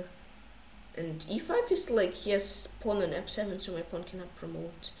 and e5 is like he has pawn on f7, so my pawn cannot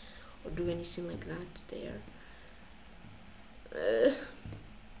promote or do anything like that there.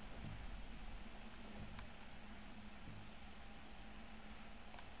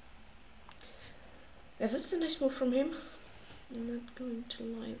 Yeah, that's a nice move from him. I'm not going to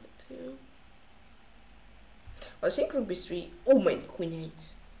lie with you. Well, I think rook b3. Oh my, queen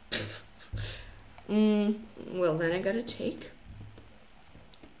 8. Well, then I gotta take.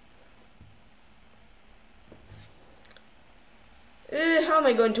 How am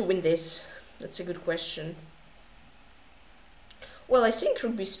I going to win this? That's a good question. Well, I think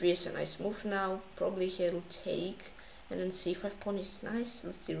rook b3 is a nice move now. Probably he'll take. And then c5 pawn is nice.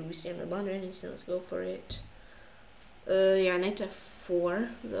 Let's see rook b3 on the blunder, and so let's go for it. Yeah, knight f4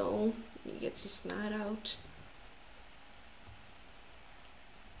 though. He gets his knight out.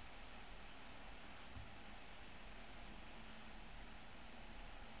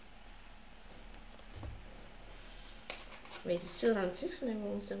 Wait, it's still round 6 and I'm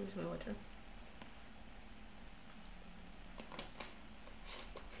almost done with my water.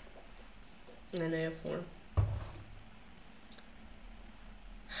 And then I have 4.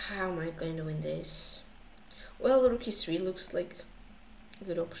 How am I going to win this? Well, rook e3 looks like a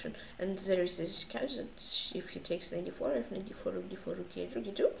good option. And there is this catch that if he takes knight d4, I have knight d4, rook d4, rook e8, rook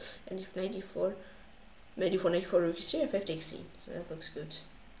e2. And if knight d4, knight d4, knight d4, rook e3, I have takes c. So that looks good.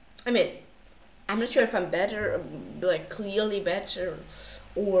 I mean, I'm not sure if I'm better, like clearly better,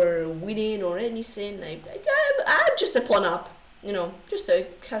 or winning or anything. I'm just a pawn up, you know, just a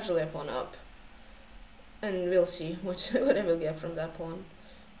casually a pawn up. And we'll see what I will get from that pawn,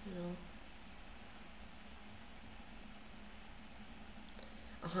 you know.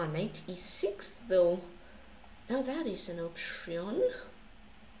 Aha, knight e6 though. Now that is an option.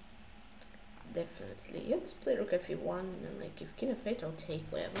 Definitely. Yeah, let's play rook f1, and like if king f8, I'll take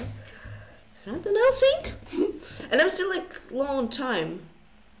whatever. If not, then I'll sink. And I'm still like low on time.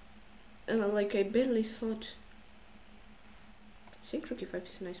 And I barely thought. I think rook e5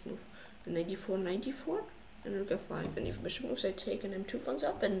 is a nice move. Knight d4, knight d4, and rook f5. And if bishop moves, I take, and I'm 2 pawns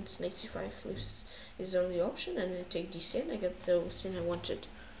up, and knight c5 is the only option, and I take d6, and I get the thing I wanted.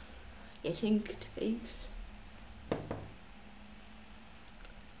 I think it takes.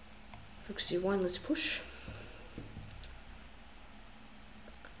 Rook c1, let's push.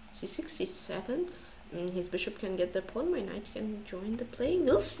 c6, c7. His bishop can get the pawn, my knight can join the play.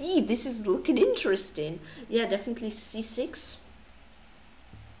 We'll see, this is looking interesting. Yeah, definitely c6.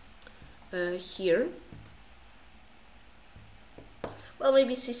 Here. Well,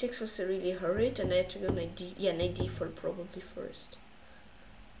 maybe c6 was really hurried, and I had to go knight d. Yeah, knight d4 probably first.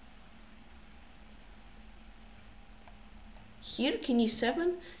 Here, king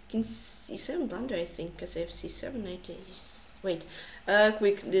e7, king c7 blunder, I think, because I have c7, knight is. Wait,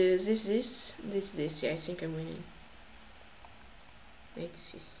 quick. This. Yeah, I think I'm winning. Knight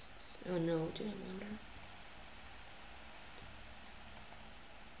c. Oh no, did I blunder?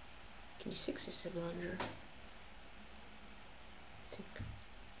 King d6 is a blunder. I think.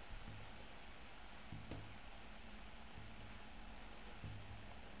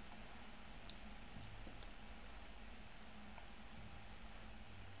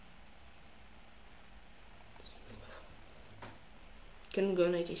 Can go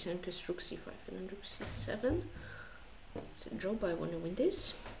knight e7 because rook c5 and then rook c7. It's a draw, but I want to win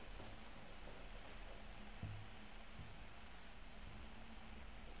this.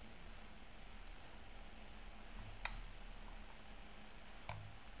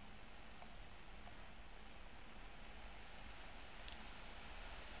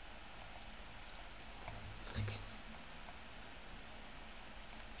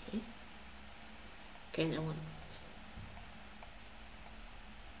 Okay, now one.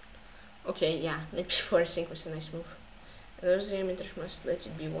 Okay, yeah, knight b4 I think was a nice move. There's the game, must let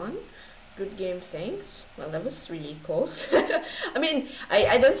it be one. Good game, thanks. Well, that was really close. I mean,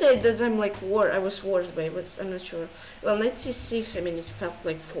 I don't say that I'm like I was worse, but I'm not sure. Well, knight c6, I mean, it felt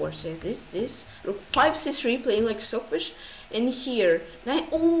like 4. So this. Rook 5 c3, playing like stockfish. And here,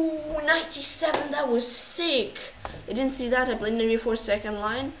 knight e7, that was sick. I didn't see that. I played knight b4 second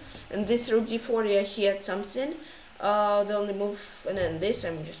line. And this rook d4, yeah, he had something. The only move, and then this,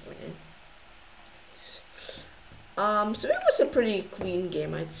 I'm just winning. So it was a pretty clean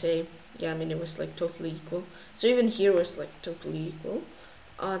game, I'd say. Yeah, I mean, it was like totally equal. So even here was like totally equal.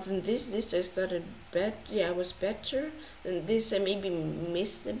 Then this I started yeah, I was better. Then this I maybe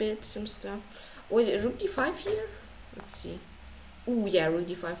missed a bit, some stuff. Wait, rook d5 here? Let's see. Oh yeah, rook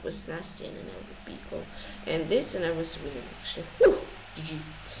d5 was nasty, and then I would be equal. And this, and I was winning actually. Woo! GG.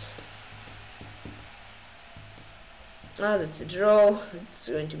 That's a draw. It's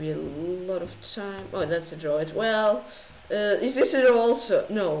going to be a lot of time. Oh, that's a draw as well. Is this a draw also?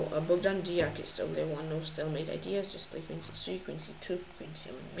 No, Bogdan Diak is the only one. No stalemate ideas. Just play queen c3, queen c2, queen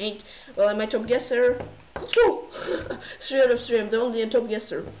c1 mate. Well, I'm a top guesser. Let's go! 3 out of 3. I'm the only top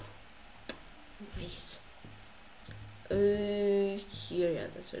guesser. Nice. Here, yeah,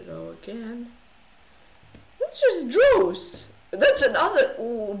 that's a draw again. That's just draws. That's another,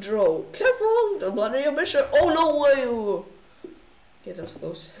 ooh, draw. Careful, don't blunder your bishop. Oh, no way. Ooh. Okay, that was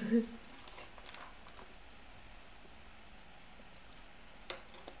close.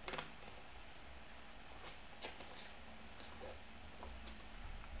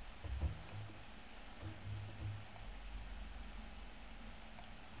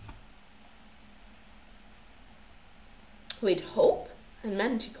 Wait, hope and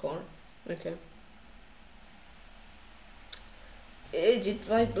manticore. Okay. Did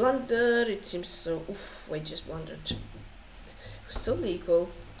I blunder? It seems so. Oof, I just blundered. It was so equal.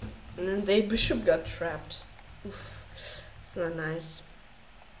 And then the bishop got trapped. Oof, it's not nice.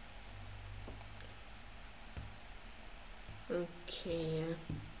 Okay, yeah.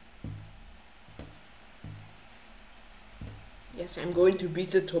 Yes, I'm going to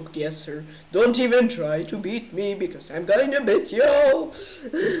beat the top guesser. Don't even try to beat me because I'm going to beat you.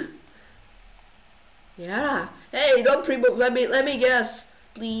 Yeah. Hey, don't pre-move. Let me guess.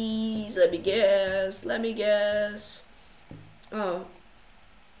 Please, let me guess. Let me guess. Oh.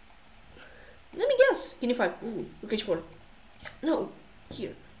 Let me guess. King e5. Ooh, rook h4. Yes. No.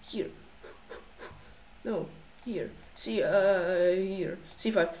 Here. Here. No. Here. Here.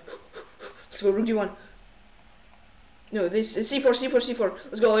 c5. Let's go. Rook d1. No, this is c4, c4, c4.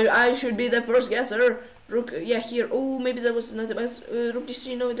 Let's go. I should be the first guesser. Rook, yeah, here. Oh, maybe that was not the best. Rook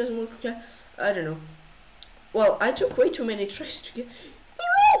d3. No, it doesn't work. Yeah, I don't know. Well, I took way too many tries to get.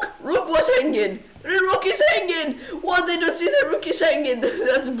 Rook! Rook was hanging. The rook is hanging. What? They don't see the rook is hanging.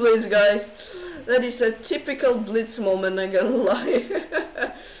 That's blitz, guys. That is a typical blitz moment. I'm gonna lie.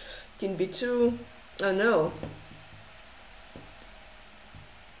 King b2. Oh no.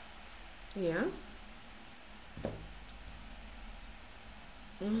 Yeah.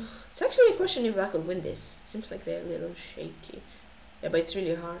 It's actually a question if Black will win this. It seems like they're a little shaky. Yeah, but it's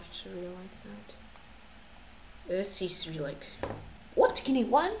really hard to realize that. C3, like... What? King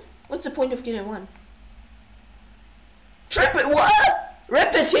e1? What's the point of King e1? What?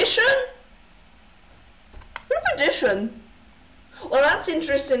 Repetition? Repetition? Well, that's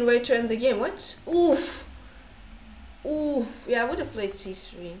interesting way to end the game. What? Oof. Oof. Yeah, I would have played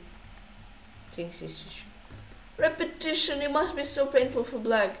c3. I think c3. Repetition, it must be so painful for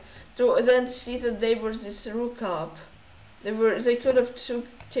Black to then see that they were this rook up. They could have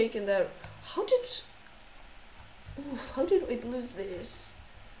taken that. How did we lose this?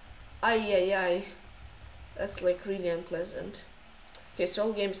 Ay. That's like really unpleasant. Okay, so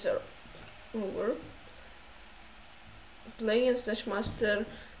all games are over. Playing against Grandmaster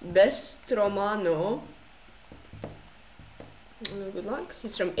Bestromano. Good luck.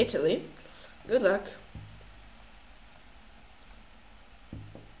 He's from Italy. Good luck.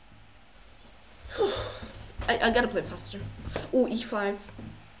 I gotta play faster. Oh, e5.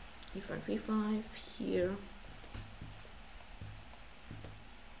 e5, here.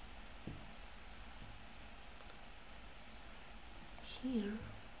 Here.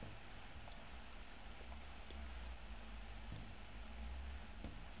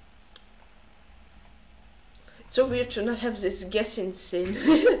 It's so weird to not have this guessing scene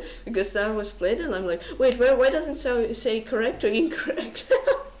because that was played and I'm like, wait, why doesn't it say correct or incorrect?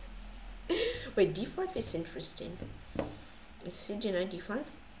 Wait, d5 is interesting. It's cg9 d5.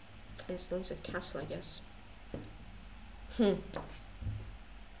 It's not a castle, I guess. I'm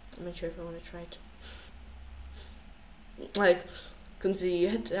not sure if I want to try it. Like, Kunzi, you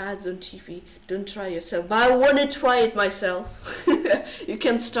had ads on TV. Don't try yourself. But I want to try it myself. You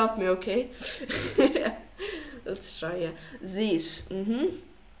can't stop me, okay? Let's try, yeah. This.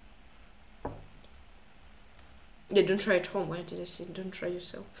 Yeah, don't try at home. Why did I say don't try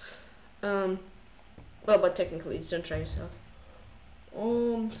yourself? Well, but technically it's don't try yourself.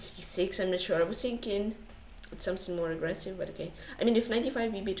 C6, I'm not sure. I was thinking it's something more aggressive, but okay. I mean, if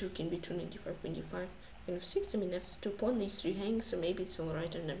 95 b2, king b2, 95 queen d5, king f6, I mean, f2 pawn, these 3 hangs, so maybe it's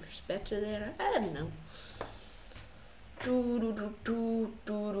alright and it's better there. I don't know.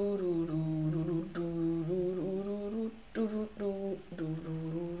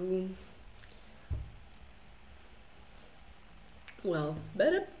 Well,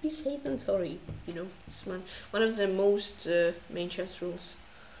 better be safe than sorry, you know, it's one of the most main chess rules.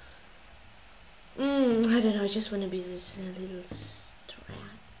 I don't know, I just want to be this little trap.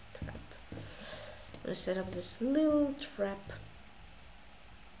 I'm gonna set up this little trap.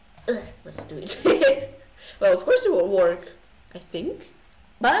 Let's do it. Well, of course it will work, I think,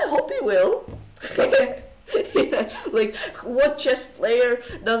 but I hope it will. Yeah, like, what chess player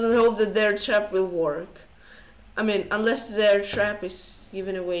doesn't hope that their trap will work? I mean, unless their trap is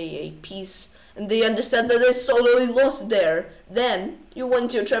giving away a piece and they understand that it's totally lost there, then you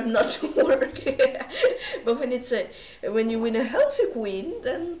want your trap not to work. But when you win a healthy queen,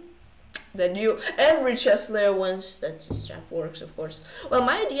 then every chess player wants that his trap works, of course. Well,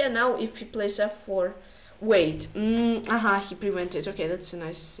 my idea now, if he plays f4, wait, he prevented. Okay, that's a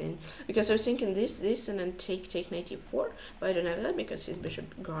nice thing, because I was thinking this, and then take knight e4, but I don't have that because his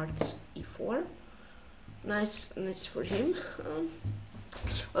bishop guards e4. Nice for him.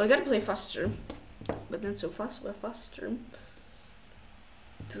 Well, I gotta play faster, but not so fast, but faster.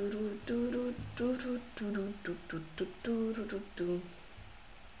 You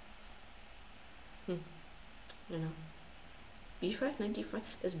know, b5, 95.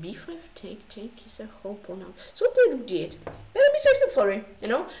 Does b5 take? He's a whole pawn out. So we'll play rook d8. Better be safe than sorry. You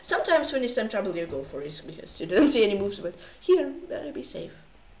know, sometimes when it's some trouble, you go for it because you don't see any moves. But here, better be safe.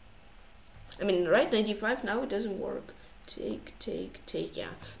 I mean, right 95 now it doesn't work. Take,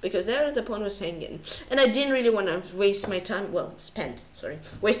 yeah, because there the pawn was hanging, and I didn't really want to waste my time. Well,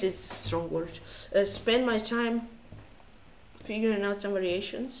 waste is a strong word. Spend my time figuring out some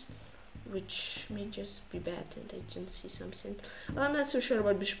variations, which may just be bad, and I didn't see something. I'm not so sure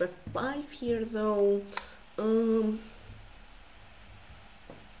about bishop f5 here, though. I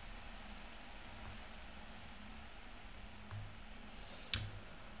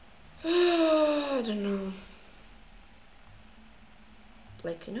don't know.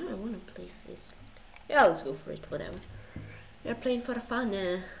 Like, you know, I want to play this. Yeah, let's go for it, whatever. We're playing for fun.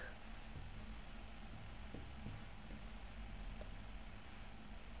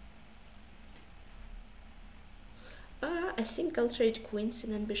 I think I'll trade queens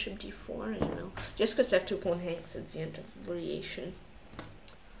and then bishop d4, I don't know. Just because I have two pawn hangs at the end of the variation.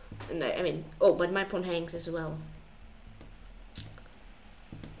 And I mean, oh, but my pawn hangs as well.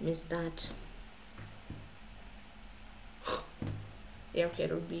 Missed that. Yeah, okay,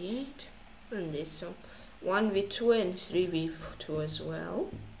 rook b8. And this, so 1v2 and 3v2 as well.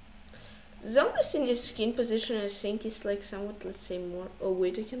 The only thing is skin position, I think, is like somewhat, let's say, more. Oh,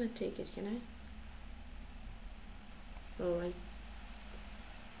 wait, I cannot take it, can I? Oh, I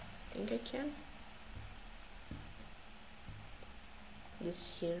think I can.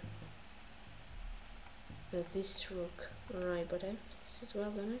 This here. This rook. Alright, but I have this as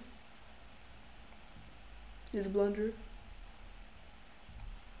well, don't I? Little blunder.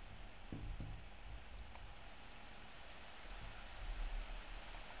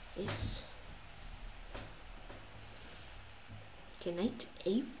 This. Okay, knight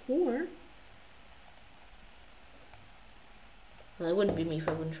a4. Well, it wouldn't be me if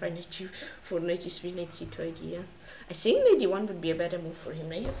I wouldn't try knight g4, knight e3, knight c2 idea. I think knight d1 would be a better move for him.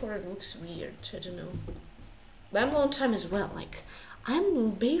 Knight e4 looks weird, I don't know. But I'm low on time as well, like,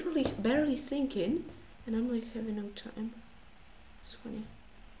 I'm barely thinking, and I'm like having no time. It's funny.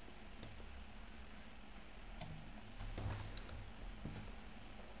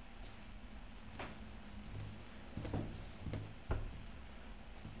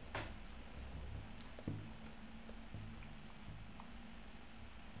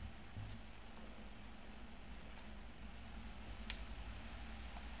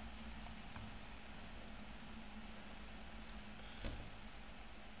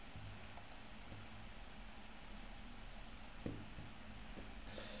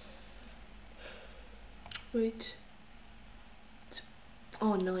 Wait.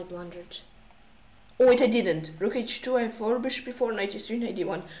 Oh no, I blundered. Oh wait, I didn't. Rook h2, i4, bishop e4, knight e3, knight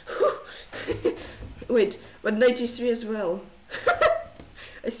d1. Wait, but knight e3 as well.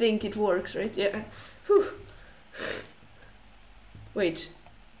 I think it works, right? Yeah. Whew. Wait.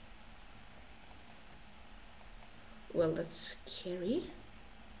 Well, that's scary,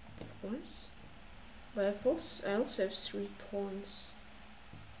 of course. But I also have 3 pawns.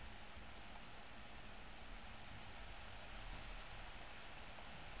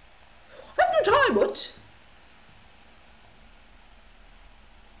 I have no time, what?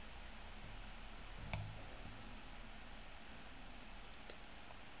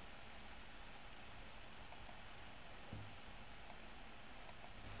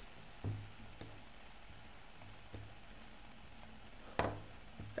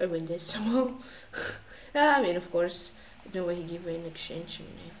 I win this somehow. I mean, of course, no way he gave away in exchange. I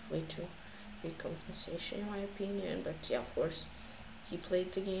mean, I have way too big compensation in my opinion, but yeah, of course, he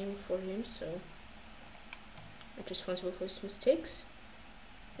played the game for him, so I'm responsible for his mistakes.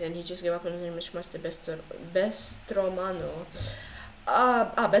 And he just gave up on the image master Bestromano.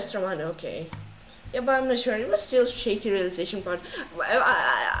 Bestromano, okay. Yeah, but I'm not sure. It was still shaky realization part.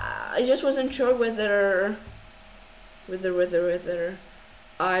 I just wasn't sure whether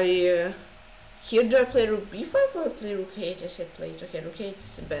I here do I play rook b5 or I play rook 8 as I played. Okay, rook 8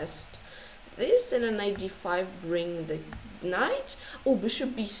 is the best. this, and then knight d5 bring the knight. Oh, bishop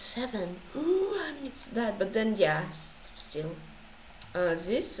b7. Ooh, I missed that, but then yeah, still.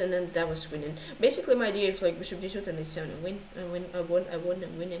 This, and then that was winning. Basically, my idea is like bishop d2 and d7 and win. I won,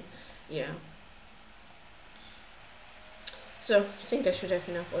 I'm winning. Yeah. So, I think I should have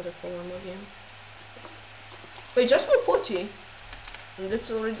enough order for one more game. Wait, just for 40? And that's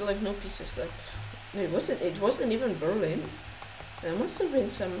already like no pieces left. No, it wasn't even Berlin. There must have been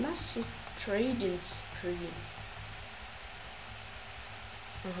some massive trading spree.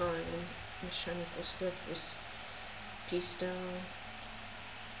 Mechanic was left with piece down.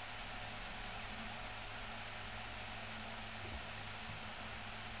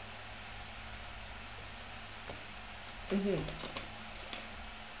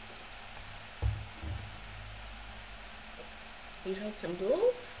 He tried some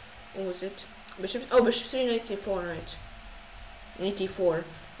blows? What was it? Bishop 3 knight c4, right? Knight e4,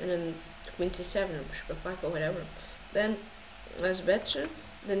 and then queen c7 or bishop f5 or whatever. Then I was better.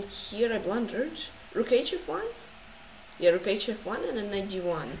 Then here I blundered. Rook hf1? Yeah, rook hf1 and then knight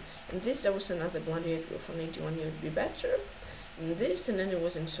d1. And that was another blunder. You had to go for knight d1, you would be better. And this, and then it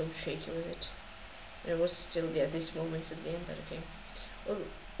wasn't so shaky, was it? There was still these moments at the end that okay. Well,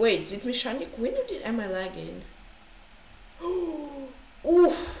 wait, did Mechanic win or am I lagging?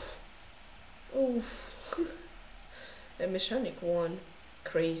 Oof! Oof! A Mechanic won.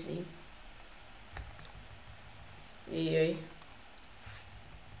 Crazy. Yay.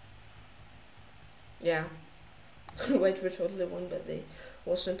 Yeah. White were totally won, but they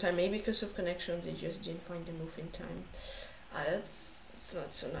also in time. Maybe because of connections, they just didn't find the move in time. That's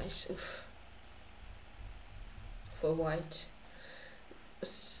not so nice. Oof. For white.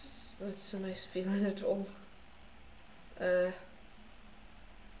 It's not so nice feeling at all. Let's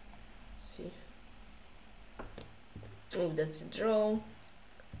see. Oh, that's a draw.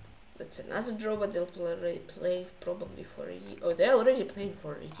 That's another draw, but they'll play probably for a year. Oh, they're already playing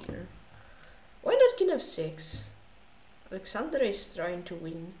for a year. Why not king f6? Alexander is trying to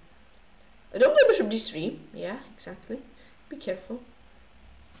win. I don't play bishop d3. Yeah, exactly. Be careful.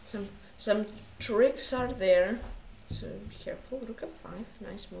 Some tricks are there. So be careful. Rook f5,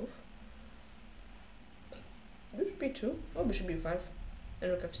 nice move. Bishop b2, oh bishop b5,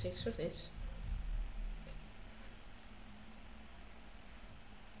 and rook f6 for this.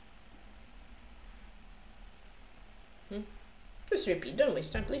 Just repeat, don't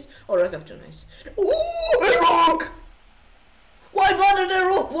waste time, please. Oh, rook f2, nice. Ooh, a rook! Why blundered a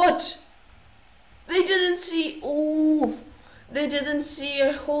rook? What? They didn't see. Ooh, they didn't see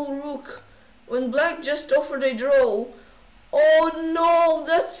a whole rook. When black just offered a draw. Oh no,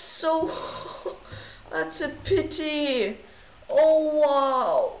 that's so... that's a pity. Oh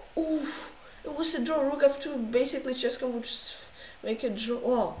wow. Oof. It was a draw. Rook f2. Basically, Cheskon would just make a draw.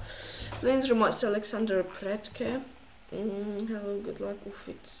 Oh. Playing Grandmaster Alexander Pretke. Hello, good luck. Oof,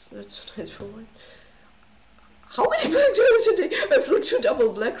 it's not so nice for one. How many black do I have today? I flew 2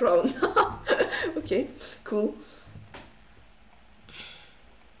 double black rounds. Okay, cool.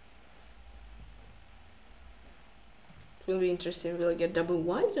 Will be interesting. Will I get double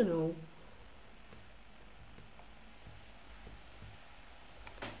white or no?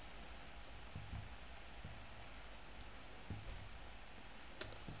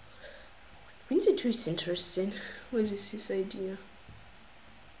 Queen c2 is interesting. What is this idea?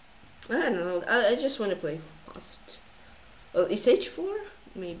 I don't know. I just want to play fast. Well, is h4?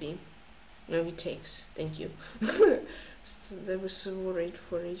 Maybe. No, he takes. Thank you. I was so worried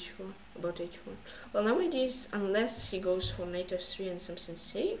for h4, about h4. Well, now it is, unless he goes for knight f3 and something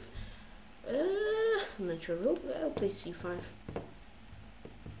safe. I'm not sure. I'll play c5.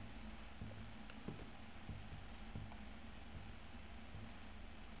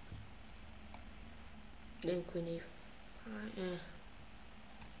 Then queen a5.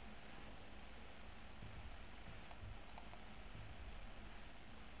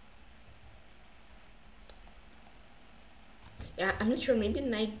 Yeah, I'm not sure. Maybe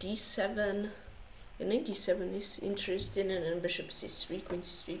knight d7. Yeah, knight d7 is interesting, and then bishop c3, queen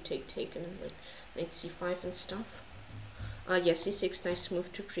c3, take, and then like knight c5 and stuff. Yeah, c6, nice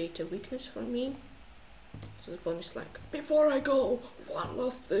move to create a weakness for me. So the pawn is like, before I go, one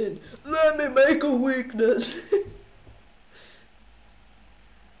last thing, let me make a weakness.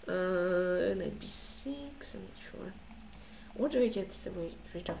 Knight b6, I'm not sure. Or do I get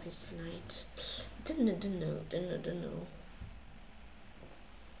rid of his knight? Don't know.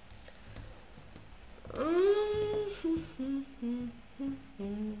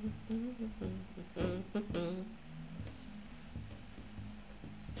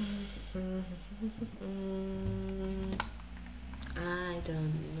 I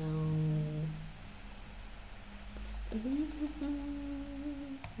don't know.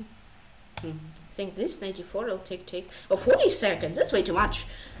 I think this 94 I'll take. Oh, 40 seconds. That's way too much.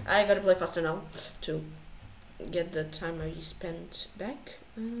 I gotta play faster now to get the time I spent back.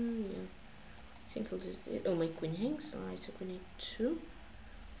 Yeah. I think I'll do this. Oh, my queen hangs. Alright, so queen e2.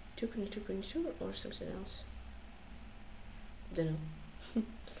 Queen e2, or something else. Don't know.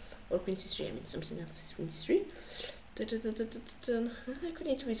 Or queen c3. I mean, something else is queen c3.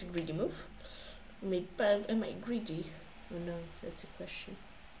 Queen e2 is a greedy move. Maybe, but am I greedy? Oh no, that's a question.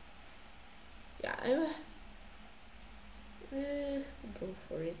 Yeah, go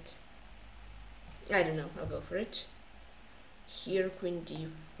for it. I don't know, I'll go for it. Here, queen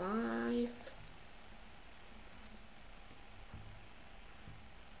d5.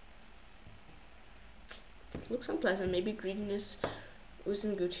 It looks unpleasant. Maybe greediness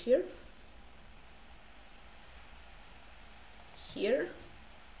wasn't good here. Here.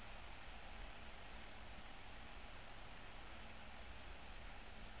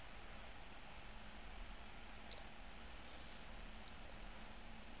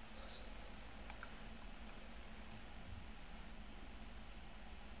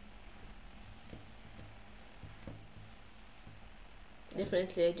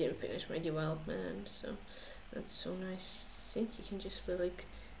 Definitely I didn't finish my development, so that's so nice. I think you can just play like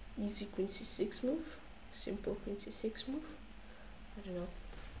easy queen c6 move, simple queen c6 move. I don't know.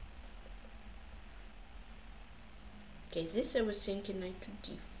 Okay, this I was thinking knight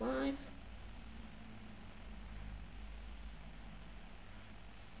to d5.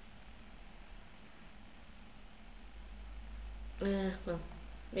 Well,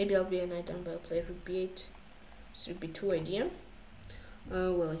 maybe I'll be a knight down, but I'll play rook b8. This would be two idea.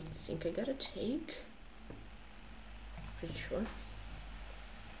 Well, I think I gotta take. Pretty sure.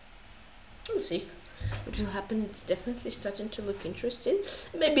 We'll see what will happen. It's definitely starting to look interesting.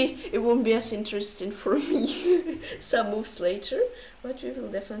 Maybe it won't be as interesting for me some moves later, but we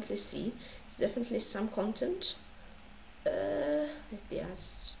will definitely see. It's definitely some content.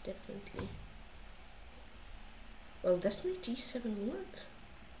 Yes, definitely. Well, does knight d7 work?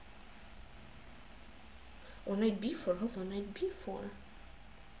 Or knight b4? Hold on, knight b4.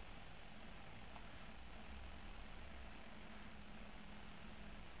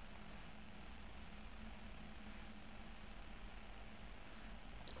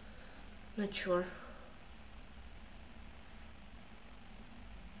 Not sure.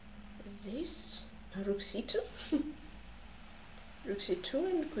 This rook c2, rook c2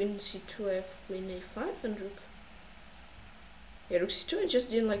 and queen c2. I have queen a5 and rook. Yeah, rook c2. I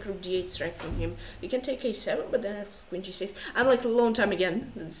just didn't like rook d8 strike from him. You can take a7, but then I have queen g6. I'm like a long time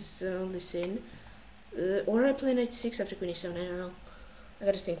again. This is only sin. Or I play knight 6 after queen a7. I don't know. I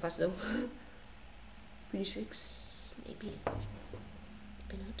gotta think fast though. Queen e6, maybe.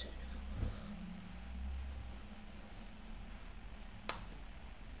 Maybe not.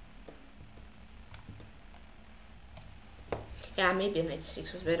 Yeah, maybe knight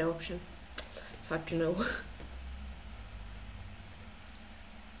 6 was a better option. It's hard to know.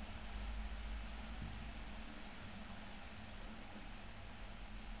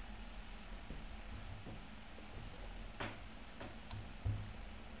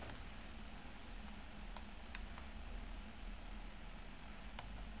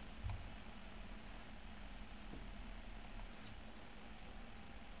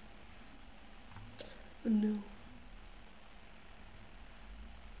 No.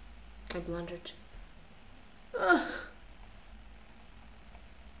 I blundered.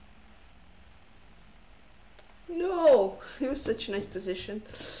 No! It was such a nice position.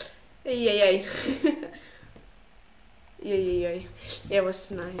 Yay. Yay. Yeah, it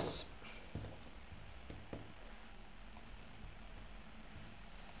was nice.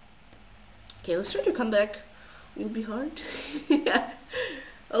 Okay, let's try to come back. It'll be hard.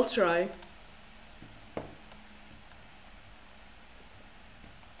 I'll try.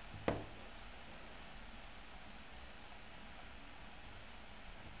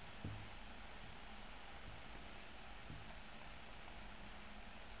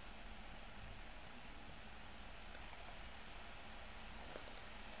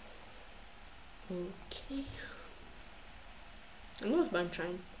 Okay. I know what I'm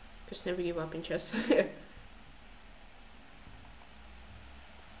trying. Just never give up in chess.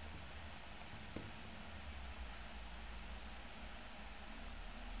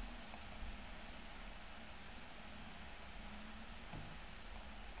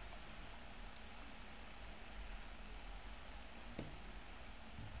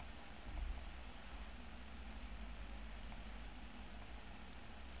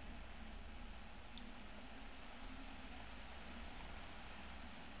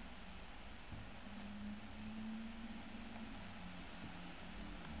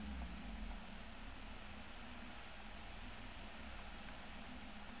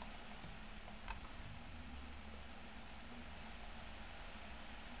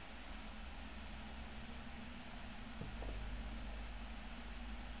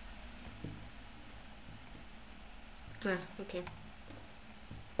 Ah, okay.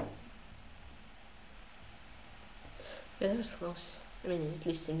 Yeah, that was close. I mean, at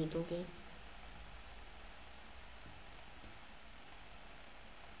least in middle game.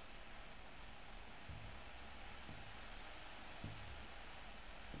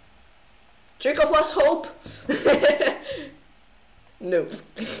 Trick of last hope! Nope.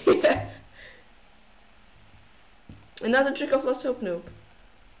 Another trick of last hope? Nope.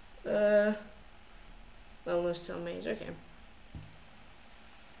 Well, no, still mage, okay.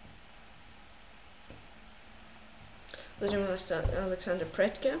 Alexander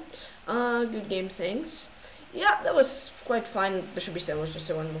Pretka. Good game, thanks. Yeah, that was quite fine. Bishop b7 was just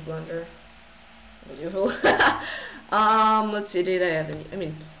a one move blunder. Beautiful. Let's see, did I have any? I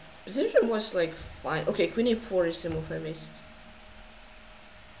mean, position was like fine. Okay, queen a4 is a move I missed.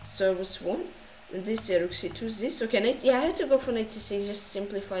 So it was one. And this, rook c2 is this. Okay, knight, yeah, I had to go for knight c6, just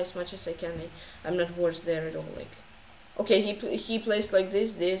simplify as much as I can. I'm not worse there at all. Like, okay, he plays like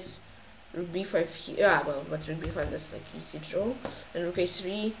this, rook b5 here. Yeah, well, but rook b5, that's like easy draw. And rook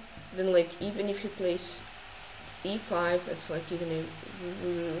a3, then like even if he plays e5, that's like even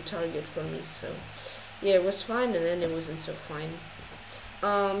a target for me. So yeah, it was fine, and then it wasn't so fine.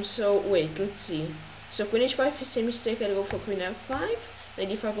 So wait, let's see. So queen h5 is a mistake. I'd go for queen f5. Knight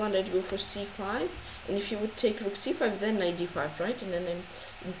d5 blunder, I'd go for c5. And if you would take rook c5, then knight d5, right? And then I'm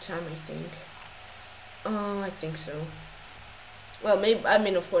in time, I think. I think so. Well, maybe, I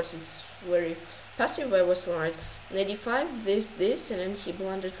mean, of course, it's very passive, but I was alright. Knight d5, this, and then he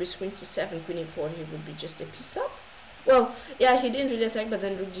blundered with queen c7, queen e4, he would be just a piece up. Well, yeah, he didn't really attack, but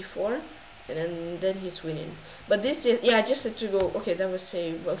then rook d4, and then he's winning. But this is, yeah, I just had to go, okay, that was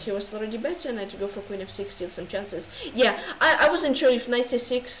a, well, he was already better, and I had to go for queen f6, steal some chances. Yeah, I wasn't sure if knight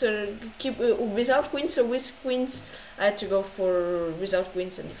c6 keep without queens or with queens. I had to go for without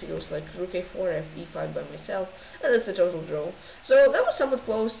queens, and if it goes like rook a4, f e5 by myself, and that's a total draw. So that was somewhat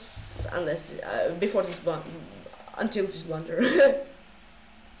close, unless, before this until this blunder.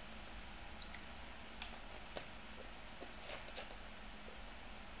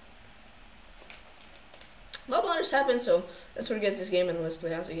 Well, blunders happen, so let's forget this game and let's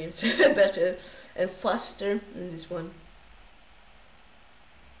play other games better and faster than this one.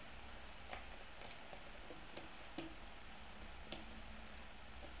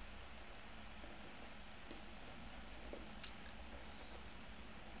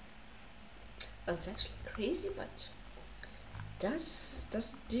 That's actually crazy, but did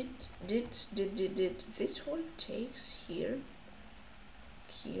this one takes here,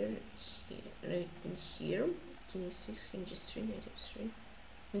 right in here, king e6, king g3, knight f3,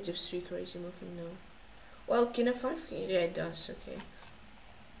 knight f3, crazy move, no. Well, king f5, yeah, it does, okay.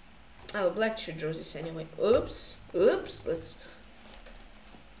 Oh, black should draw this anyway. Oops, let's.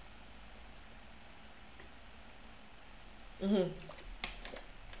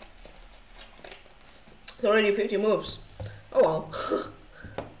 It's already 50 moves. Oh well.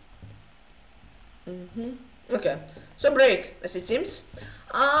 Okay, so break, as it seems.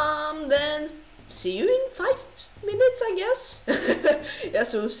 Then see you in 5 minutes, I guess. Yeah,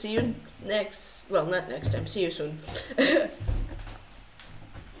 so see you next, well, not next time, see you soon.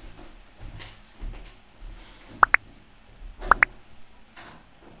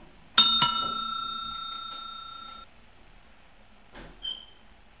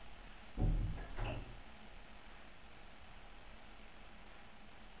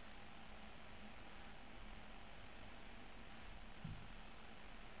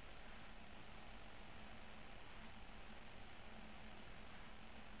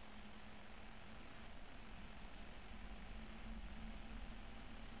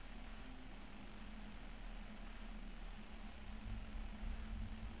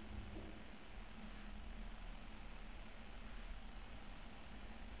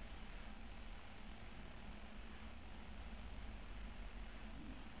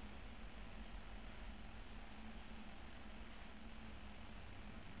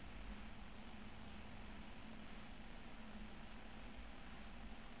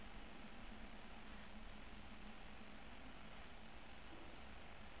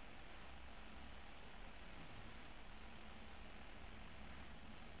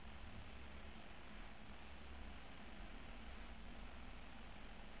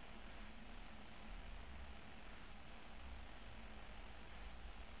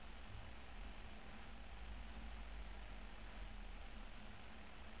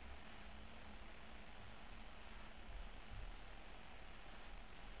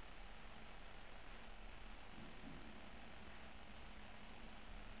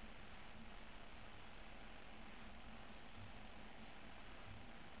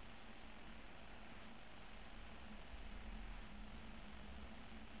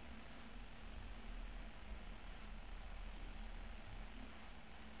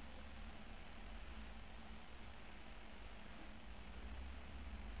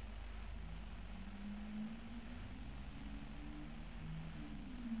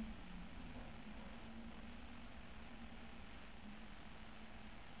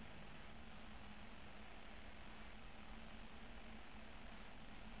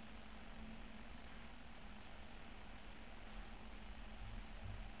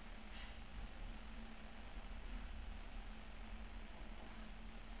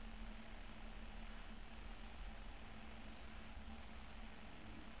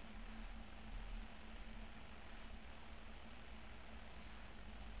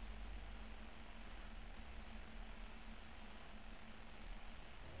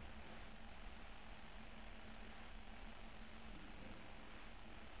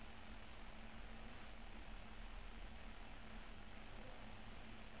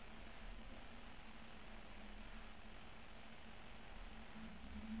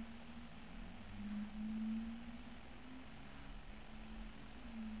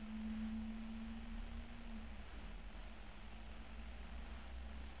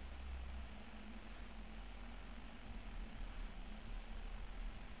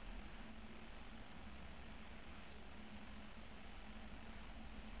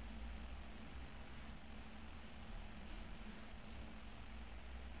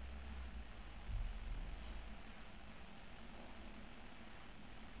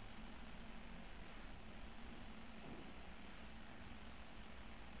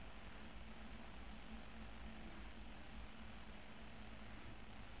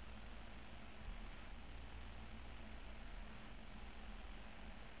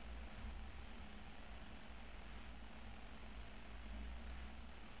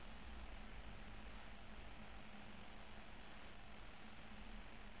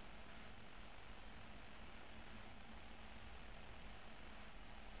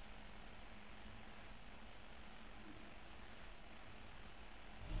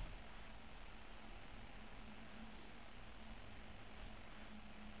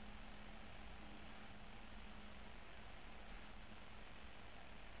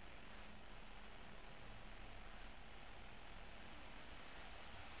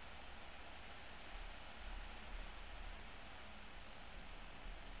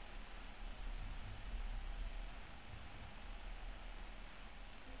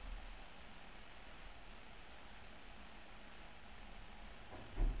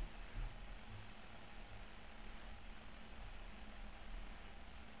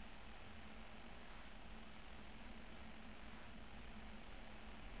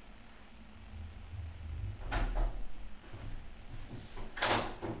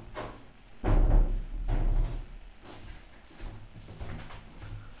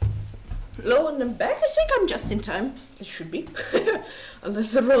 Hello, and I'm back. I think I'm just in time. This should be.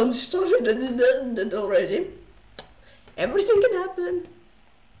 Unless the round started and it's done already. Everything can happen.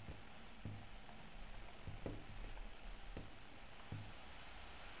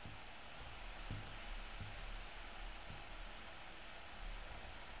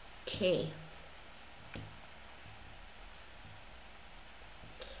 Okay.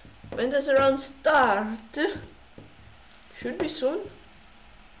 When does the round start? Should be soon.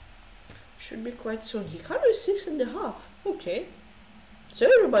 Should be quite soon. He can't do 6.5. Okay. So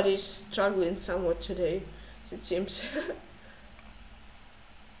everybody's struggling somewhat today, as it seems.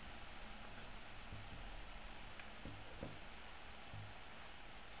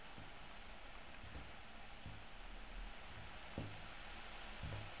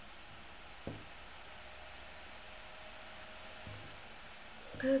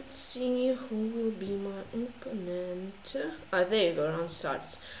 Let's see who will be my opponent. Ah, there you go, round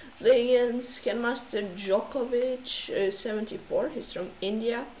starts. Playing against Grandmaster Djokovic, 74. He's from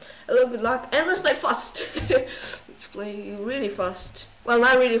India. Hello, good luck, and let's play fast. Let's play really fast. Well,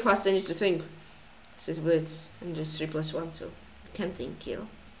 not really fast, I need to think. This is Blitz, and just 3+1, so I can't think here.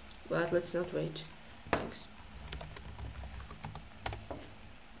 But let's not wait. Thanks.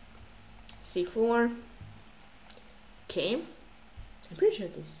 C4. Okay. I'm pretty sure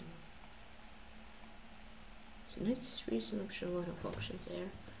this. So knight c3 is an option, a lot of options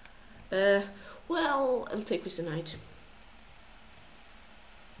there. Well, I'll take with the knight.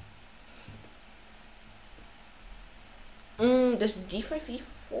 Does d5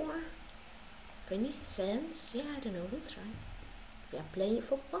 e4? If any sense? Yeah, I don't know, we'll try. We are playing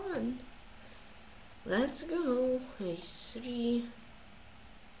for fun. Let's go. a3.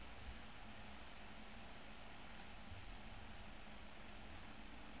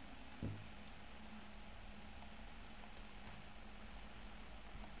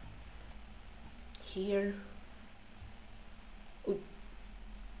 Here. Ooh.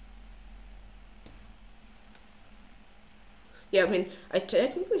 Yeah, I mean, I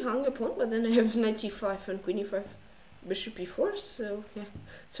technically hung a pawn, but then I have knight e5 and queen e5, bishop e4, so yeah,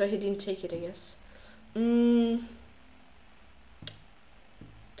 that's why he didn't take it, I guess.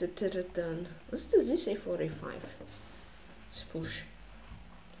 Done. Let's do this a4, a5. Let's push.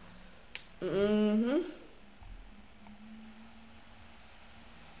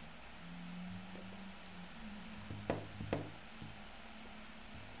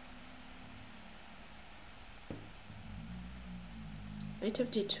 Knight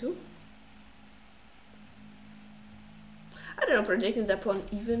of d2. I don't know, projecting that pawn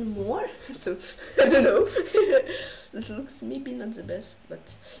even more. So I don't know. It looks maybe not the best,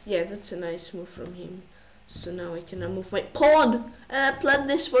 but yeah, that's a nice move from him. So now I can move my pawn. I planned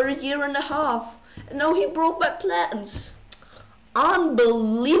this for 1.5 years, and now he broke my plans.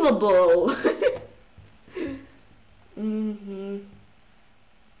 Unbelievable.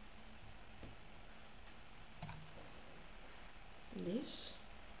 This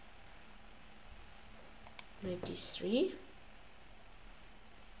knight d3.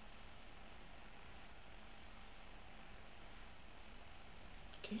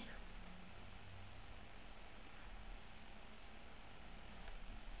 Okay.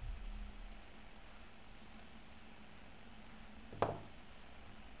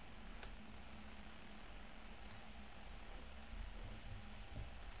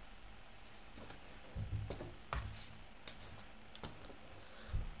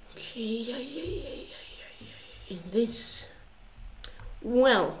 In this,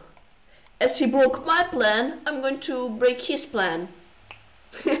 well, as he broke my plan, I'm going to break his plan.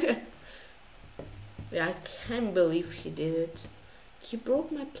 Yeah, I can't believe he did it. He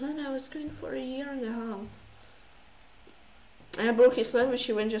broke my plan. I was going for 1.5 years. And I broke his plan, which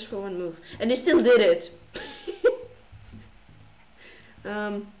he went just for one move, and he still did it.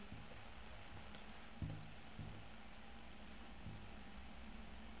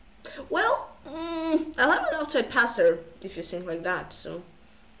 Well, I'll have an outside passer if you think like that. So,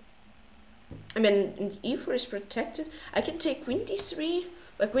 I mean, e4 is protected. I can take queen d3,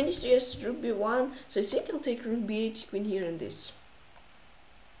 but queen d3 has rook b1. So I think I'll take rook b8, queen here, and this.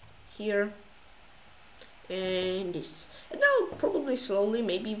 Here. And this. And now probably slowly,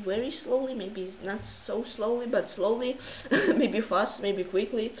 maybe very slowly, maybe not so slowly, but slowly. Maybe fast, maybe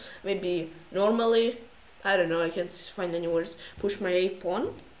quickly, maybe normally. I don't know, I can't find any words. Push my a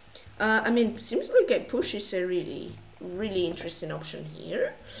pawn. I mean, seems like a push is a really interesting option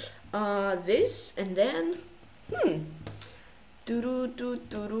here. This, and then,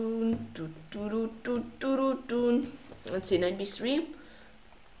 let's see, knight b3.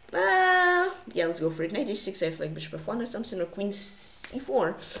 Yeah, let's go for it. Knight d6, I have like bishop f1 or something, or queen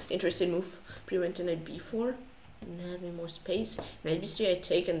c4. Interesting move. Preventing knight b4. And having more space. Knight b3 I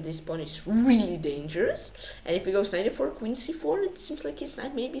take, and this pawn is really dangerous. And if he goes knight a4, queen c4, it seems like his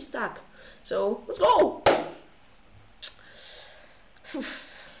knight may be stuck. So let's go!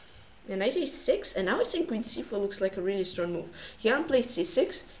 And knight a6, and now I think queen c4 looks like a really strong move. He can play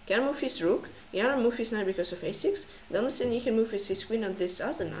c6, can move his rook, he can move his knight because of a6, then listen, he can move his queen on this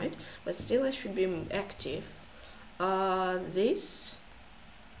other knight, but still I should be active. Let's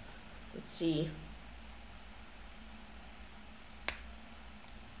see.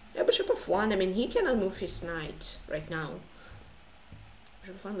 Yeah, bishop of 1, I mean, he cannot move his knight right now.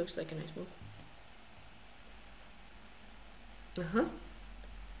 Bishop of 1 looks like a nice move.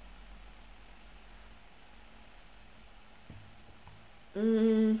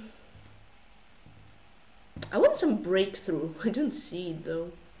 I want some breakthrough. I don't see it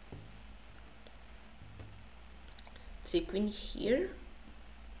though. Let's see, queen here.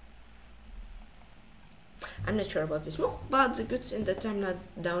 I'm not sure about this move, but the good thing that I'm not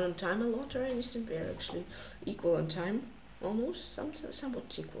down on time a lot or anything. We are actually equal on time, almost,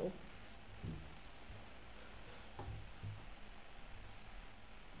 somewhat equal.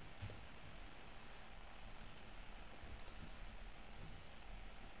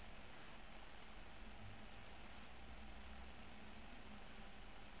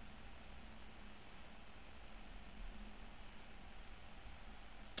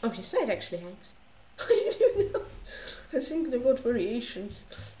 Oh, his knight actually hangs. I didn't even know. I was thinking about variations.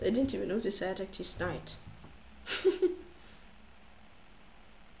 I didn't even notice I attacked his knight.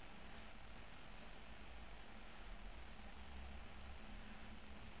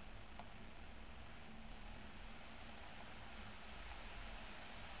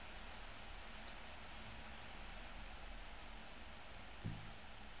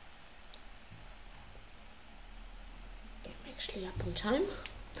 I'm actually up on time.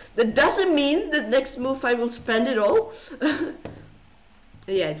 That doesn't mean that next move I will spend it all.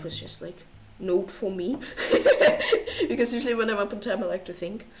 Yeah, it was just like note for me. Because usually when I'm up on time I like to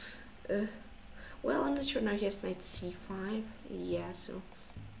think. Well, I'm not sure now. He has knight c5. Yeah, so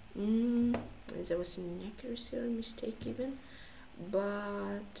there was an inaccuracy or a mistake even.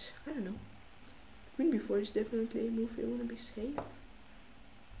 But I don't know. Queen b4 is definitely a move. You wanna be safe.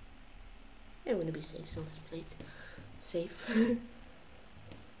 I wanna be safe, so let's play it safe.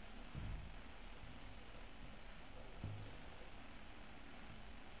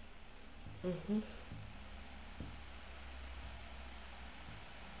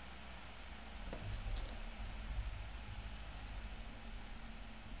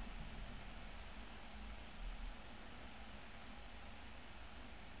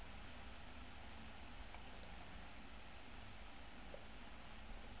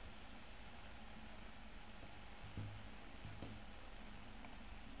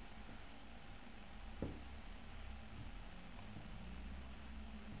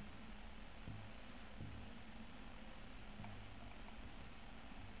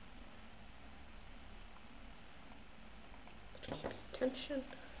 Attention,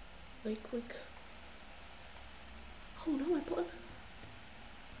 very quick. Oh no, my pawn.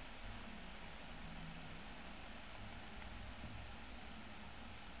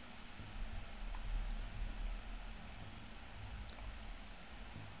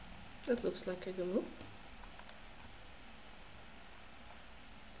 That looks like a good move.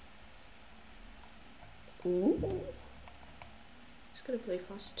 Ooh. Just gotta play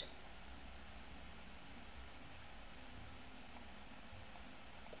fast.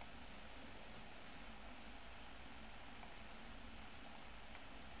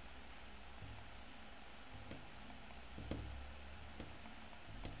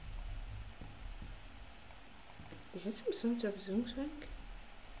 Is it some sort of zoom rank?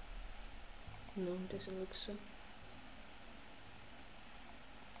 No, it doesn't look so.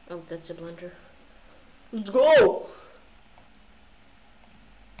 Oh, that's a blunder. Let's go!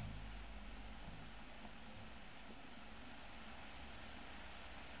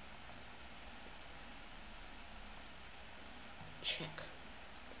 Check.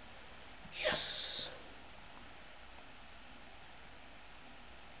 Yes!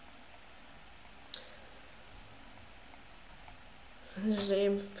 There's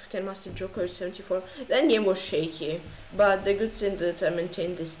the Grandmaster Joker at 74. That game was shaky, but the good thing that I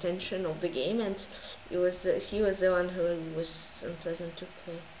maintained this tension of the game, and he was the one who was unpleasant to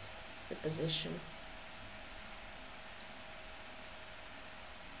play the position.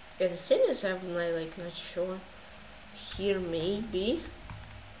 Yeah, the thing is, I'm like not sure. Here maybe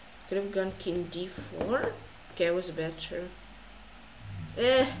could have gone king d4. Okay, I was better.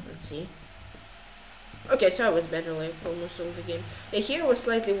 Let's see. Okay, so I was better like almost all the game. Here was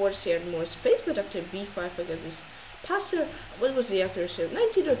slightly worse, he had more space, but after b5 I got this passer. What was the accuracy?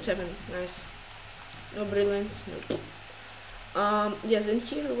 90.7, nice. No brilliance, no. Yes, and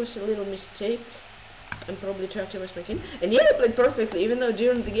here was a little mistake. I'm probably too active as my king. And here I played perfectly, even though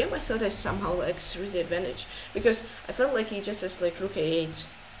during the game I thought I somehow like threw the advantage. Because I felt like he just has like rook a8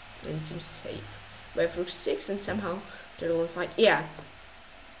 and seems safe. But I have rook 6 and somehow they're all fight. Yeah.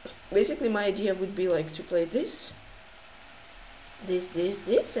 Basically my idea would be like to play this, and if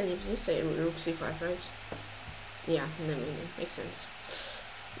this I rook c5, right? Yeah, I mean, makes sense.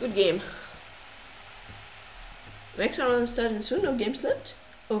 Good game. Next round starting soon, no games left?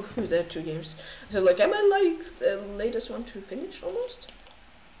 Oh, there are 2 games. So like, am I like the latest one to finish almost?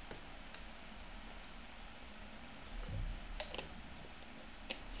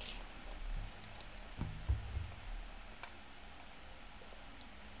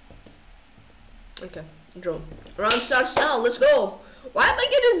 Okay, draw. Round starts now, let's go! Why am I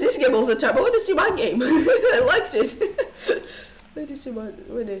getting this game all the time? I want to see my game. I liked it. Where do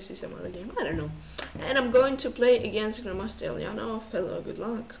you see some other game? I don't know. And I'm going to play against Grandmaster Eljanov. Hello, good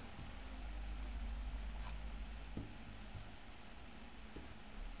luck.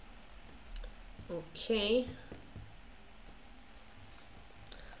 Okay.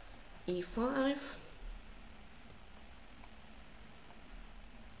 e5.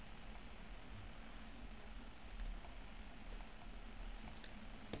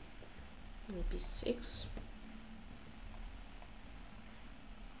 b6.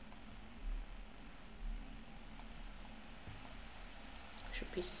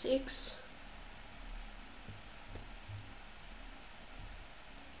 Should be 6.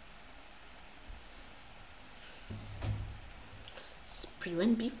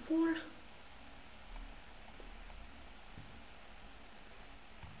 Prevent b4.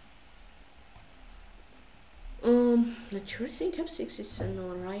 Not sure. I think f6 is an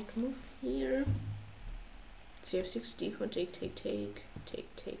alright move here. cf6, d4, take.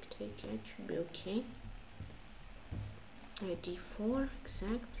 Yeah, it should be okay. d4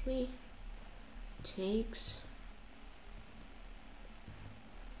 exactly. Takes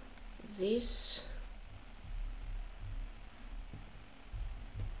this.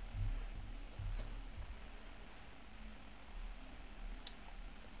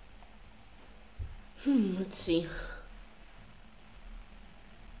 Let's see.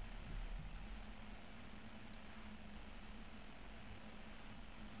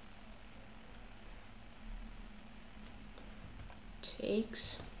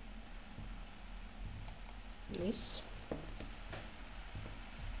 Takes this.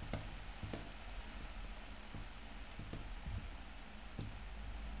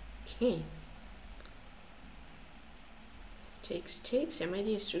 Okay. Takes. Yeah, my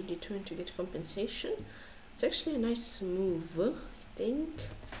idea is to d2 to get compensation. It's actually a nice move, I think.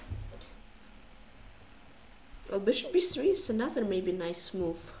 Well, bishop b3 is another maybe nice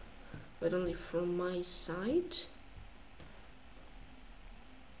move, but only from my side.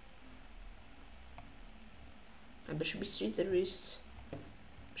 Bishop b3, there is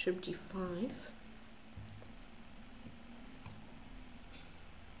bishop d5.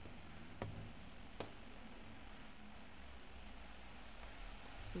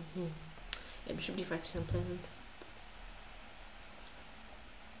 Yeah, bishop d5 is unpleasant.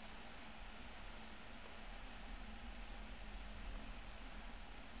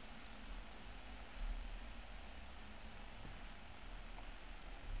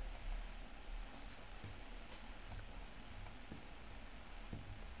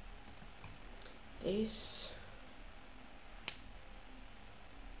 This.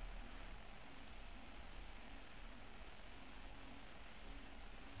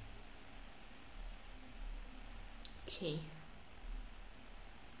 Okay.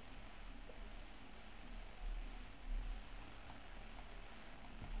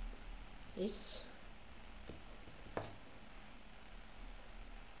 This.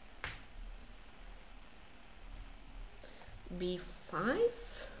 b5.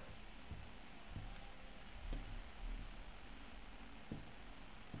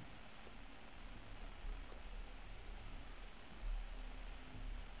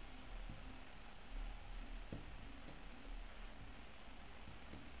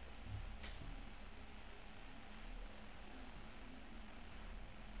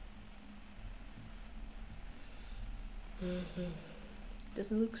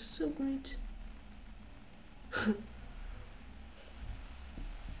 Doesn't look so great.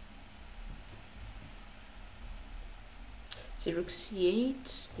 Rook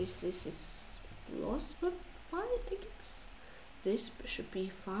c8. This is lost but fine, I guess. This bishop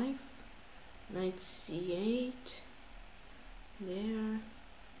b5. Knight c8. There.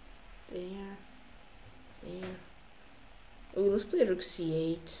 There. There. Oh, let's play rook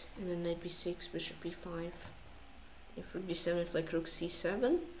c8 and then knight b6, bishop b5. If rook d7, it's like rook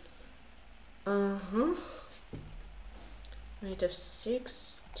c7. Knight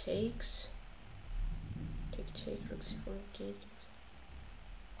f6 takes. Take, rook c4, take.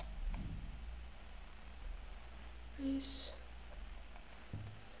 Nice.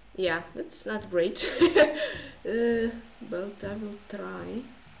 Yeah, that's not great. But I will try.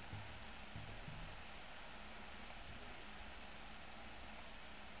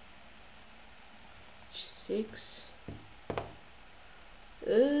 H6.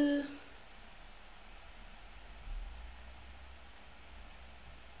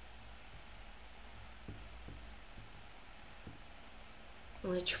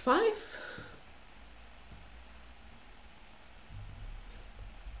 H5.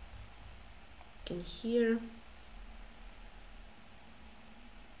 Can hear.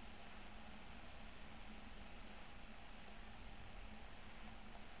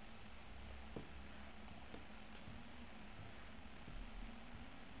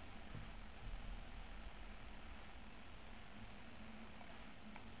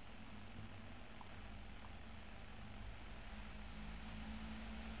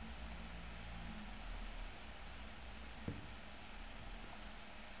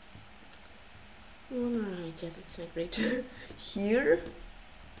 Alright, yeah, that's not great. Here.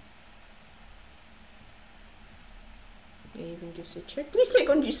 Yeah, even gives a check. Please take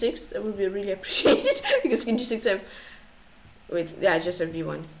on g6, that would be really appreciated. Because in g6 I have... Wait, yeah, I just have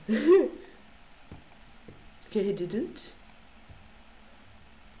d1. Okay, he didn't.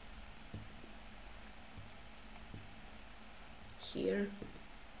 Here.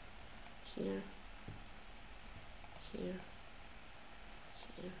 Here. Here.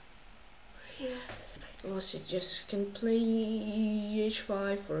 Yeah. Also, just can play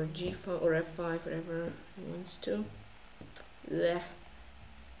h5 or g5 or f5, whatever he wants to. Blech.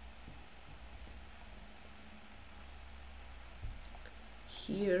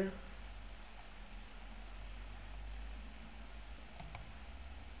 Here.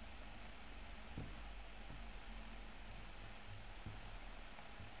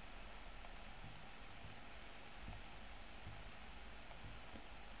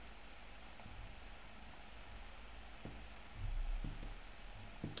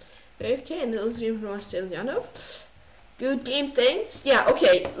 Okay, and little dream from Eljanov. Good game, thanks. Yeah,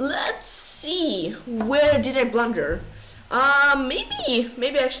 okay, let's see. Where did I blunder?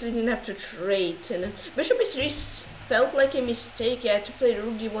 Maybe I actually didn't have to trade. And bishop e3 felt like a mistake. I had to play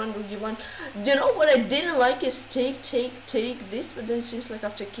rook d1, rook d1. You know what I didn't like is take this, but then it seems like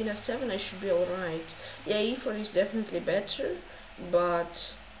after king f7 I should be alright. Yeah, e4 is definitely better,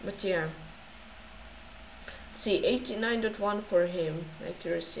 but yeah. See, 89.1 for him,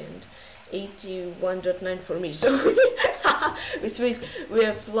 accuracy, and 81.9 for me. So we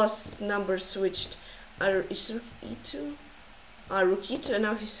have lost numbers switched. Is rook e2? Rook e2, and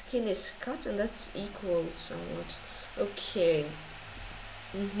now his skin is cut, and that's equal somewhat. Okay.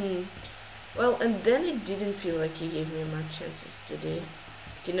 Well, and then it didn't feel like he gave me much chances today.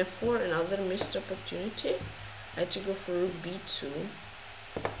 King f4, another missed opportunity. I had to go for rook b2.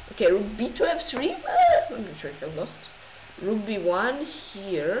 Okay, rook b2 f3. I'm not sure if I lost. Rook b1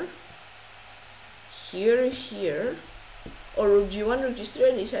 here. Here. Or rook g1, rook g3,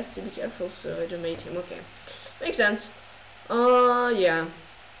 and he has to be careful so I don't mate him. Okay, makes sense. Yeah.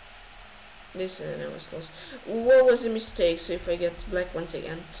 This and I was lost. What was the mistake? So if I get black once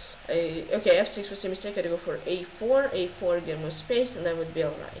again. Okay, f6 was a mistake. I had to go for a4 get more space, and that would be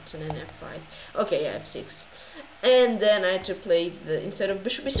alright. And then f5. Okay, yeah, f6. And then I had to play the, instead of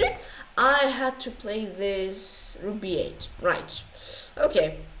bishop b3, I had to play this rook b8. Right.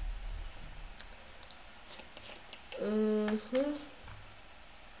 Okay.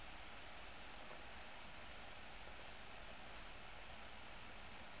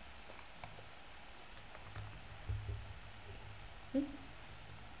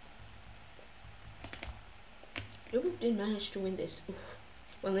 Lubov didn't manage to win this. Oof.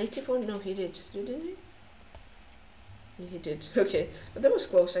 184? No, he did. Didn't he? Yeah, he did. Okay, but that was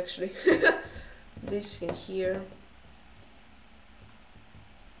close actually. This in here.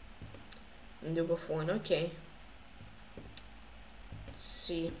 And Lubov won. Okay. Let's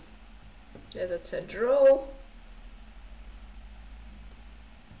see. Yeah, that's a draw.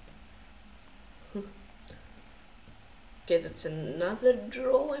 Okay, that's another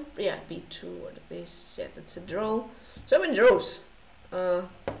draw. Yeah, b2 or this. Yeah, that's a draw. So many draws.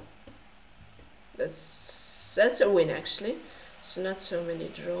 That's a win actually. So not so many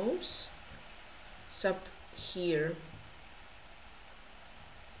draws. It's up here.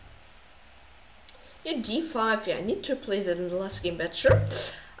 Yeah, d5. Yeah, I need to play that in the last game better.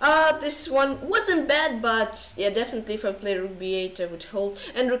 This one wasn't bad, but yeah, definitely if I play rook b8, I would hold.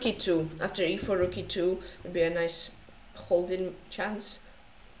 And rook e2. After e4, rook e2 would be a nice holding chance.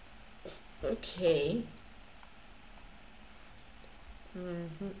 Okay.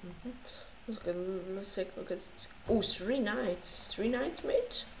 Let's take a look at this. Oh, 3 knights. 3 knights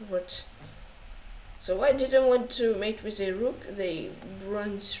mate? What? So I didn't want to mate with a rook. They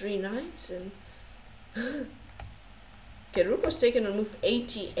run 3 knights and... Okay, rook was taken on move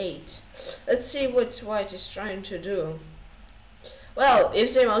 88. Let's see what white is trying to do. Well,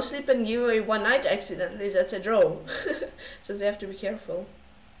 if they mouse sleep and give away 1 knight accidentally, that's a draw. So they have to be careful.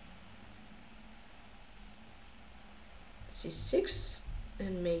 C6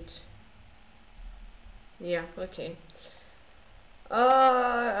 and mate. Yeah, okay.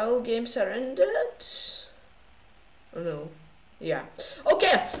 All games are ended. Oh no. Yeah.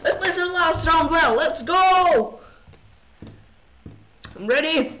 Okay, let's play the last round well. Let's go! I'm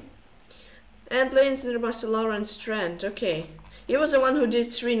ready. And playing Grandmaster LawrenceTrent. Okay. He was the one who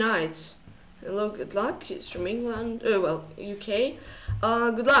did 3 knights. Hello, good luck. He's from England. Well, UK.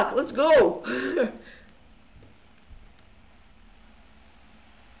 Good luck. Let's go!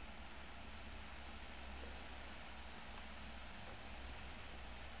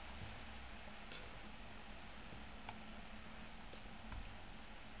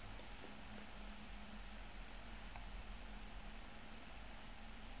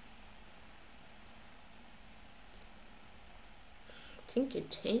 I think you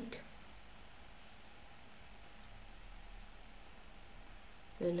take.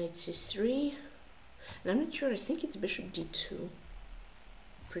 Then knight c3. And I'm not sure, I think it's bishop d2.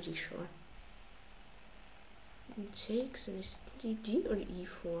 Pretty sure. It takes, and it's d or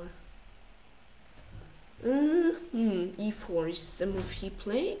e4? E4 is the move he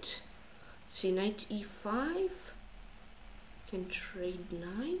played. See, knight e5. Can trade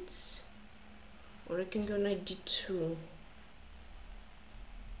knights. Or I can go knight d2.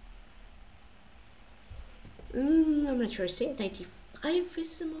 I'm not sure. I think 95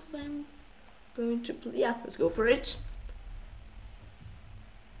 is the move I'm going to play. Yeah, let's go for it.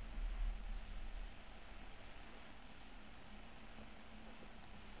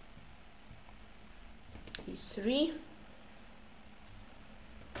 E3.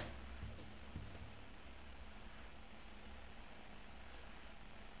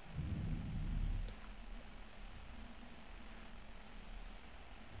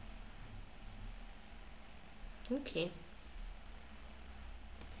 Okay.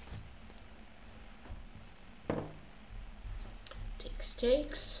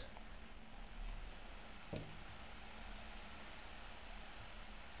 Takes.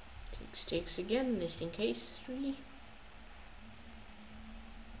 Takes again, I think a3.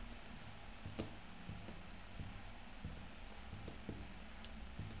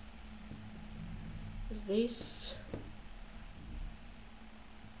 Is this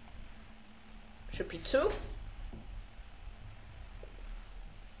should be 2?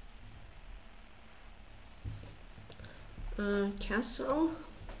 Castle.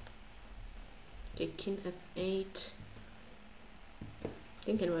 Okay, king f8.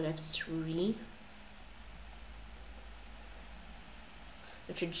 Thinking about f3.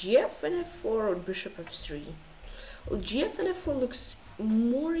 Actually, gf and f4 or bishop f3. Well, gf and f4 looks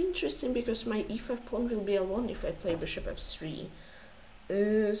more interesting because my e5 pawn will be l1 if I play bishop f3.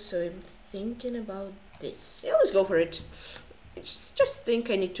 So I'm thinking about this. Yeah, let's go for it. I just think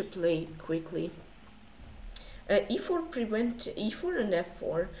I need to play quickly. E4 prevent e4 and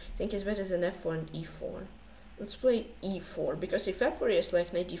f4. I think is better than f4 and e4. Let's play e4 because if f4 is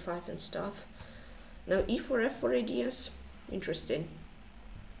like knight d5 and stuff. Now e4 f4 ideas, interesting.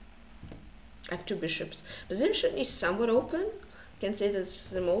 I have 2 bishops. Position is somewhat open. Can't say that's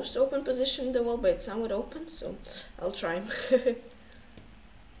the most open position in the world, but it's somewhat open, so I'll try.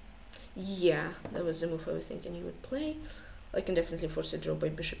 Yeah, that was the move I was thinking he would play. I can definitely force a draw by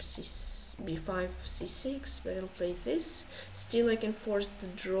bishop b5, c6, but I'll play this. Still, I can force the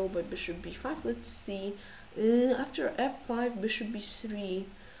draw by bishop b5. Let's see. After f5, bishop b3.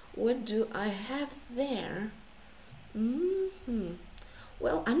 What do I have there?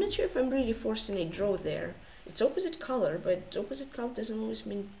 Well, I'm not sure if I'm really forcing a draw there. It's opposite color, but opposite color doesn't always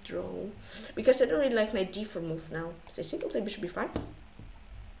mean draw. Because I don't really like knight d4 move now. So I think I'll play bishop b5.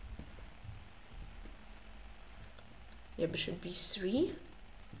 Yeah, bishop b3.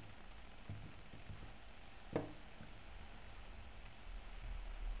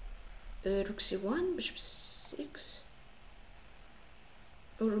 Rook c1, bishop 6.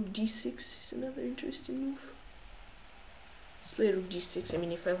 rook d6 is another interesting move. Let's play rook d6. I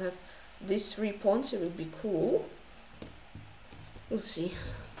mean, if I'll have these 3 pawns, it will be cool. We'll see.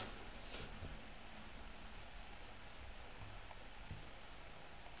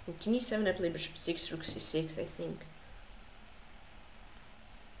 King e7, I play bishop 6, rook c6, I think.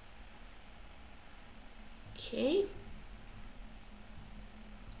 Okay.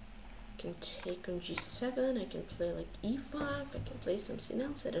 I can take on g7, I can play like e5, I can play something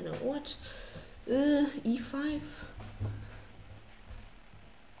else, I don't know what. E5.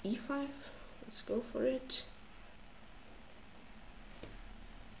 E5, let's go for it.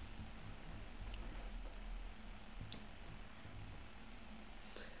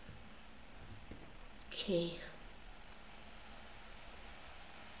 Okay.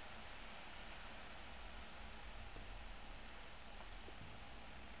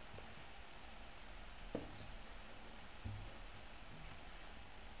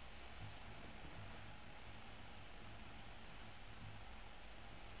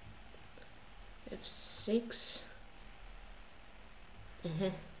 F6.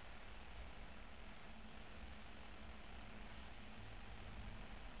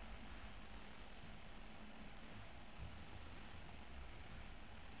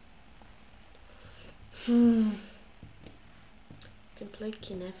 Can play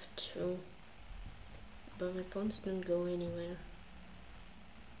king f2, but my pawns don't go anywhere.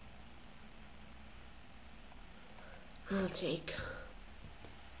 I'll take.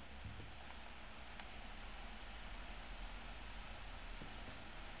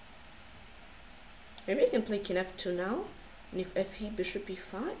 Maybe I can play king f2 now, and if fe bishop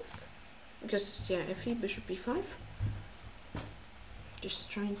e5, because yeah, fe bishop e5.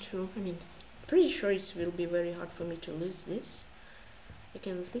 Just trying to, I mean, pretty sure it will be very hard for me to lose this. I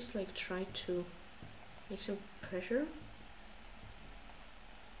can at least like try to make some pressure.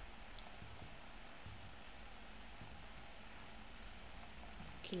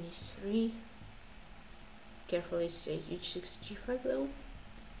 King e3. Careful, it's h6 g5 though.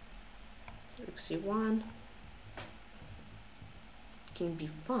 So rook c1. King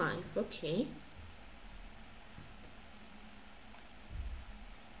b5. Okay.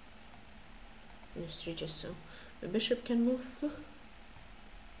 F3 just so the bishop can move.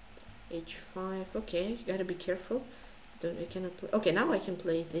 H5. Okay, you gotta be careful. I cannot play. Okay, now I can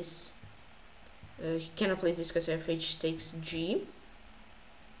play this. Cannot play this because fh takes g.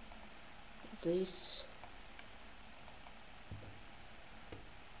 This.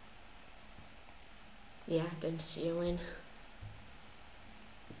 Yeah, don't see a win.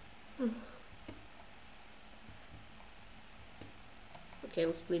 Okay,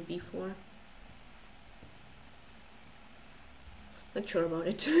 let's play b4. Not sure about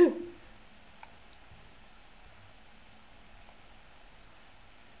it.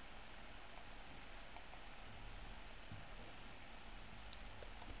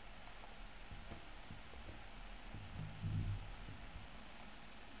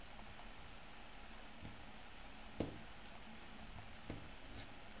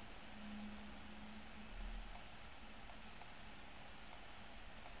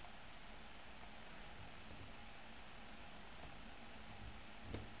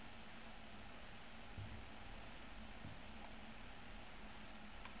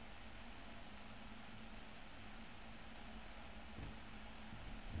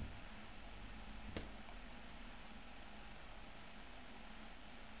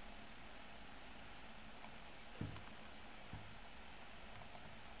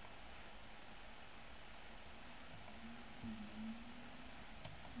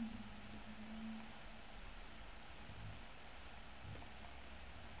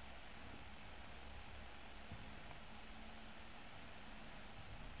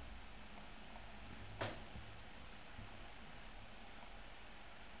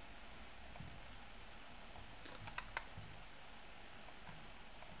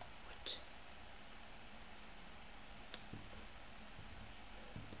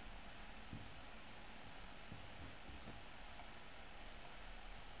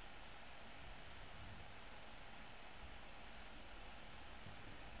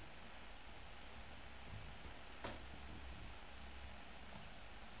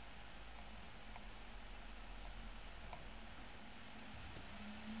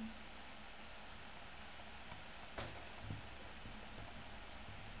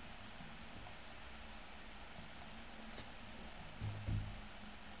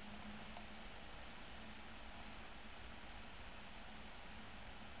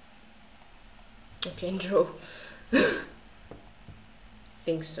 Okay, draw.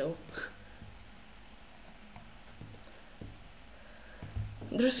 Think so.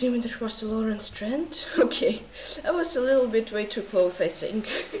 Grandmaster LawrenceTrent. Okay, that was a little bit way too close, I think.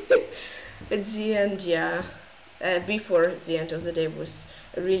 At the end, yeah. Before the end of the day was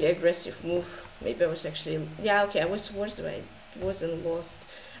a really aggressive move. Maybe I was actually, yeah, okay, I was worse, but I wasn't lost.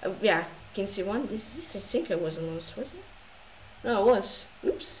 Yeah, King C1. This I think I wasn't lost, was it? No, I was.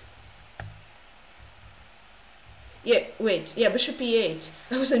 Oops. Yeah, wait, yeah, Bishop E8.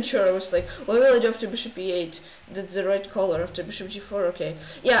 I wasn't sure, I was like, what will I do after Bishop E8? That's the right color after Bishop G4, okay.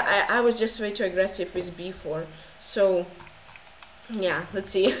 Yeah, I was just way too aggressive with B4, so, yeah,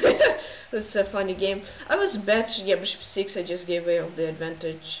 let's see. It was a funny game. I was bad, yeah, Bishop 6, I just gave away all the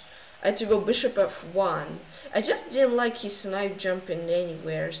advantage. I had to go Bishop F1. I just didn't like his knight jumping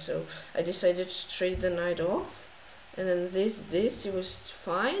anywhere, so I decided to trade the knight off. And then this, it was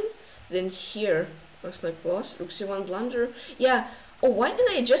fine. Then here, looks like lost. Rook C1 blunder. Yeah. Oh, why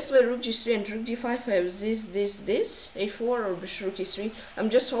didn't I just play Rook G3 and Rook D5? I have this, A4 or Bishop Rook E3. I'm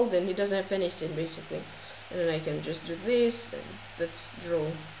just holding. He doesn't have anything basically. And then I can just do this and let's draw.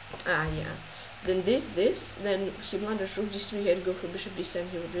 Ah, yeah. Then this. Then he blunders Rook D3. He had to go for Bishop D7.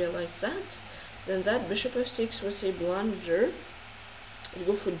 He would realize that. Then that Bishop F6 was a blunder. You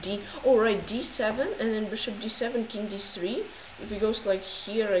go for D. Oh, right, D7 and then Bishop D7, King D3. If he goes like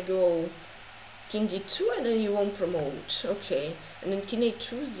here, I go King D2 and then you won't promote. Okay. And then King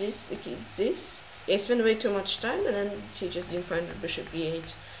A2, this. Yeah, I spent way too much time and then he just didn't find Bishop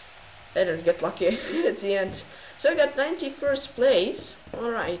E8. I didn't get lucky at the end. So I got 91st place.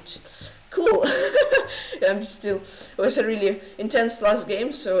 Alright. Cool. I'm still, it was a really intense last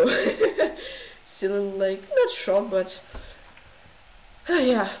game, so still like, not shocked, but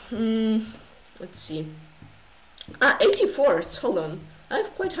yeah. Let's see. 84th, hold on. I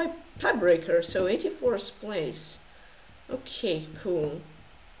have quite high tiebreaker, so 84th place. Okay, cool.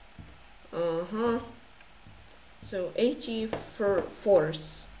 So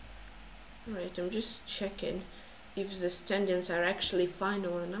 84th. Alright, I'm just checking if the standings are actually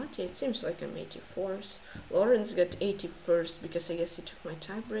final or not. Yeah, it seems like I'm 84th. Lawrence got 81st because I guess he took my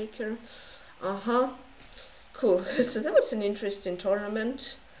tiebreaker. Cool. So that was an interesting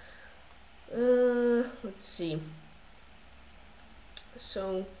tournament. Let's see.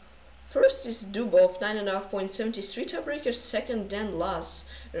 So first is Dubov, 9.5 points, 73 tiebreaker. Second, Dan Lass,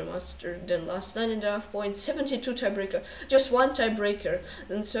 Grandmaster Dan Lass, 9.5 points, 72 tiebreaker. Just one tiebreaker.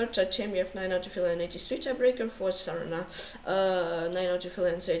 Then third, Cherniaiev, 9 out of 11, 83 tiebreaker. Fourth, Sarana, 9 out of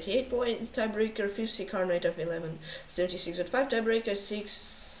 11, 38 points tiebreaker. Fifth, Sikar, 9 out of 11, 76 at 5 tiebreaker.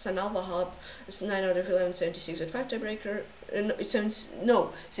 Sixth, Sanalva Hub, 9 out of 11, 76 at 5 tiebreaker.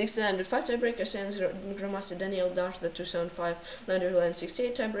 No, 69 at 5 tiebreaker. Sends Grandmaster Daniel Dart, the 275, 9 out of 11,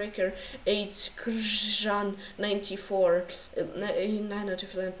 68 tiebreaker. 8th, Krzan, 94, 9 out of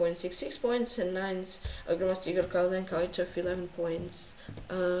 11.66 points. And 9th, Grandmaster Igor Kaldenko, out of 11 points,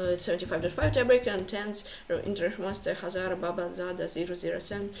 75.5 tiebreaker. And 10th, Intermaster Hazar Baba Zada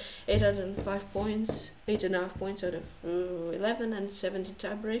 007, 8 out of 5 points, 8.5 points out of 11 and 70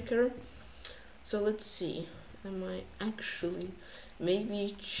 tiebreaker. So let's see. Am I actually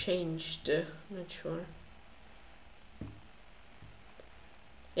maybe changed? Not sure.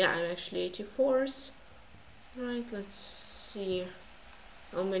 Yeah, I'm actually 84th. Right, let's see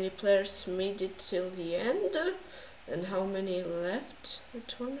how many players made it till the end and how many left the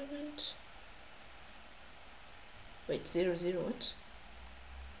tournament. Wait, 0, what?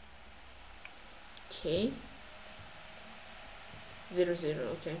 Okay. 0,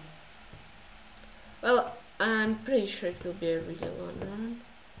 okay. Well, I'm pretty sure it will be a really long run.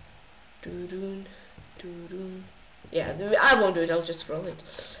 Yeah, I won't do it, I'll just scroll it.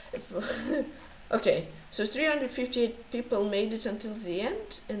 Okay, so 358 people made it until the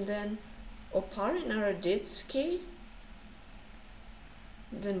end, and then Opar and Araditsky,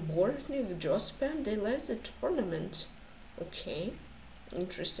 then Bortnik, Jospan, they left the tournament. Okay,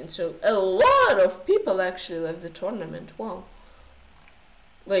 interesting. So a lot of people actually left the tournament. Wow.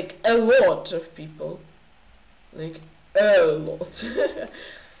 Like a lot of people. Like a lot.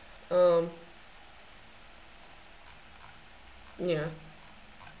 Yeah.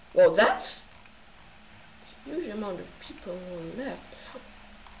 Well, that's a huge amount of people who left.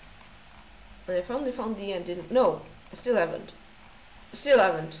 And I finally found the end. No, I still haven't. Still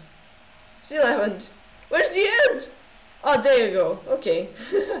haven't. Where's the end? Oh, there you go. Okay.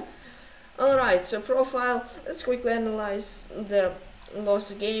 Alright, so profile. Let's quickly analyze the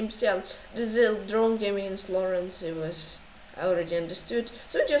lost games. Yeah, the drone game against Lawrence, it was already understood.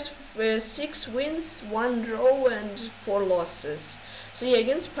 So just 6 wins, 1 draw and 4 losses. So yeah,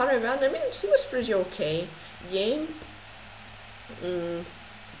 against Paravan, I mean, he was pretty okay. Game,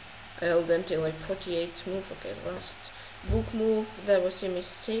 I held until like 48 smooth. Okay, last Book move, that was a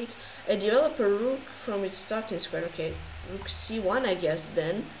mistake. I develop a rook from its starting square. Okay, rook c1, I guess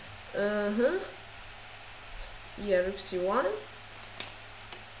then. Yeah, rook c1.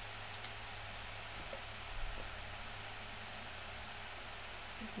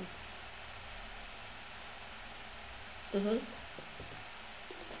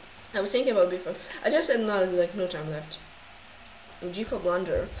 I was thinking about before. I just had no time left. G4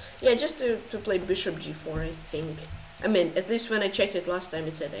 blunder. Yeah, just to play bishop g4, I think. I mean, at least when I checked it last time,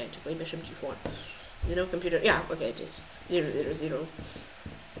 it said I had to play bishop g4. You know, computer. Yeah, okay, it is 0, 0, 0.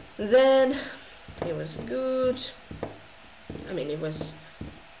 Then it was good. I mean, it was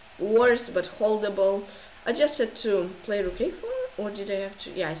worse but holdable. I just had to play rook a4, or did I have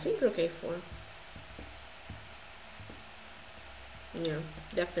to? Yeah, I think rook a4. Yeah,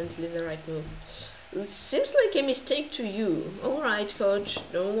 definitely the right move. It seems like a mistake to you. Alright, coach,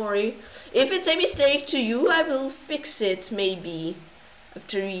 don't worry. If it's a mistake to you, I will fix it, maybe,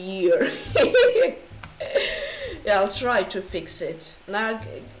 after a year. Yeah, I'll try to fix it. Now,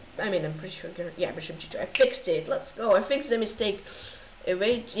 I mean, I'm pretty sure, yeah, bishop g2. I fixed it, let's go, I fixed the mistake.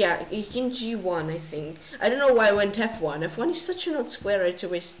 Wait, yeah, king g1, I think. I don't know why I went f1. F1 is such an odd square, I had to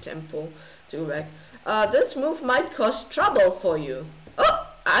waste tempo to go back. This move might cause trouble for you. Oh!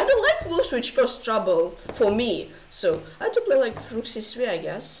 I don't like moves which cause trouble for me, so I have to play like rook c3, I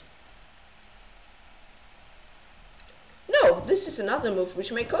guess. No, this is another move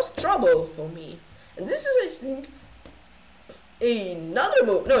which may cause trouble for me. And this is, I think, another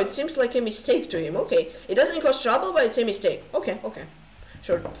move. No, it seems like a mistake to him. Okay, it doesn't cause trouble, but it's a mistake. Okay, okay,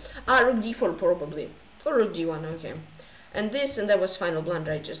 sure. Rook d4 probably, or rook d1, okay. And this, and that was final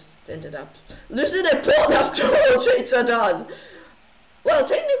blunder. I just ended up losing a pawn after all trades are done. Well,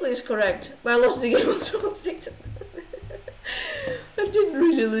 technically it's correct, but I lost the game after all trades. I didn't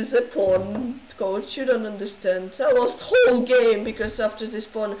really lose a pawn, coach, you don't understand. I lost whole game because after this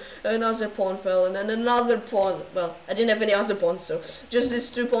pawn, another pawn fell, and then another pawn. Well, I didn't have any other pawns, so just these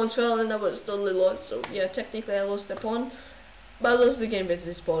 2 pawns fell, and I was totally lost. So yeah, technically I lost a pawn, but I lost the game with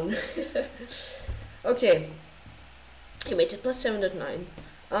this pawn. Okay, he made it plus 7.9.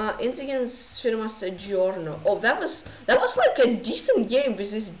 Against Grandmaster Giorno. Oh, that was like a decent game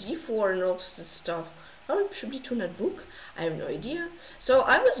with this d4 and all this stuff. How should d2 not book? I have no idea. So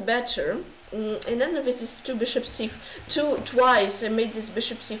I was better, and then with this 2 bishop c2 twice, I made this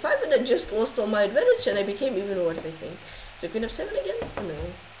bishop c5, and I just lost all my advantage, and I became even worse, I think. So queen f7 again? Oh, no.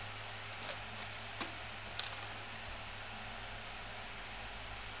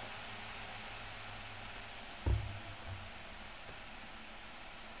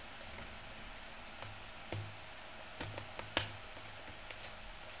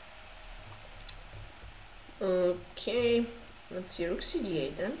 Okay, let's see, rook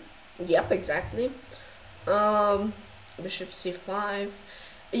cd8 then. Yep, exactly. Bishop c5.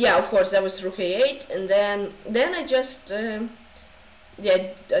 Yeah, of course, that was rook a8, and then I just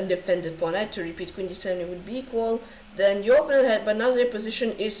yeah, undefended pawn. I had to repeat queen d7, it would be equal. Then your opponent had, but now their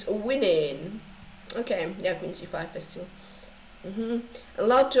position is winning. Okay, yeah, queen c5 is still.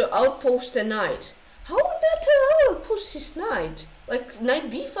 Allowed to outpost a knight. How would that allow outpost his knight? Like knight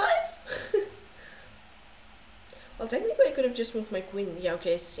b5? Well, technically I could have just moved my queen. Yeah,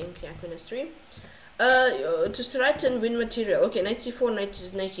 okay, I think, yeah, queen f3. To threaten win material. Okay, knight c4,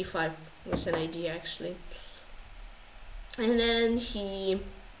 knight e5 was an idea, actually. And then he...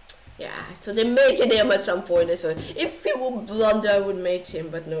 Yeah, I thought I mated him at some point. I thought, if he would blunder, I would mate him,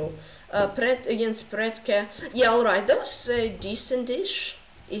 but no. Against PeshkaCh. Yeah, alright, that was a decent-ish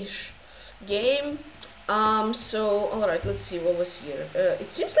game. So, alright, let's see what was here.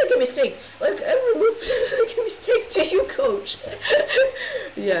 It seems like a mistake. Like, every move seems like a mistake to you, coach.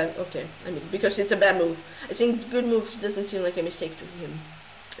 Yeah, okay. I mean, because it's a bad move. I think good move doesn't seem like a mistake to him.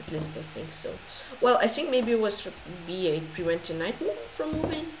 At least I think so. Well, I think maybe it was b8 preventing knight move from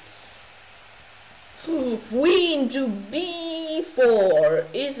moving. Queen to b4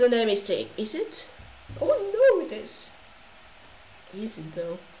 isn't a mistake, is it? Oh no, it is. Is it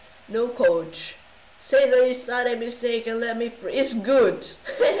though? No, coach. Say that it's not a mistake and let me free. It's good.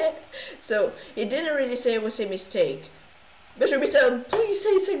 So he didn't really say it was a mistake. Bishop b7, please say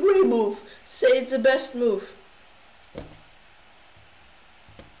it's a great move. Say it's the best move.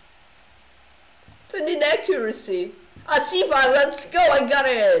 It's an inaccuracy. c5, let's go, I got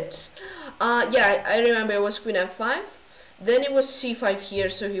it. Yeah, I remember it was queen f5. Then it was c5 here,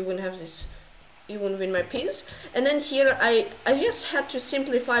 so he wouldn't have this. He wouldn't win my piece. And then here I just had to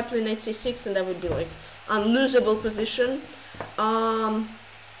simplify, play knight c6, and that would be like unlosable position.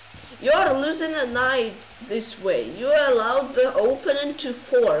 You're losing a knight this way. You allowed the opponent to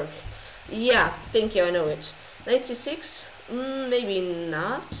fork. Yeah, thank you, I know it. Knight c6, maybe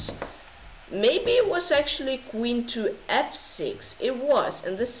not. Maybe it was actually queen to f6. It was,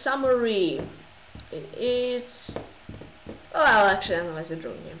 and the summary is... Oh, I'll actually analyze the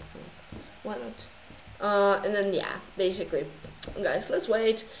drone game. Why not? And then, yeah, basically, guys, let's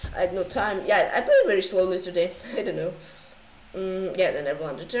wait. I had no time. Yeah, I played very slowly today. I don't know. Yeah, then I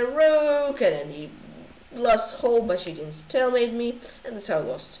blundered a rook, and then he lost hope, but he didn't stalemate me, and that's how I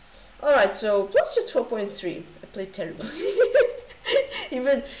lost. Alright, so plus just 4.3. I played terribly.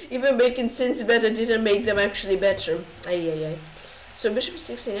 even making sins better didn't make them actually better. Ay. So bishop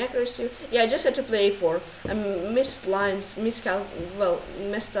 6 inaccuracy. Yeah, I just had to play a4. I missed lines, messed up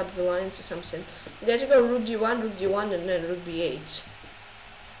the lines or something. They had to go rook d1, and then rook b8.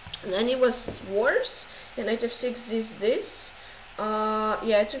 And then it was worse. And knight f6 is this. Yeah, I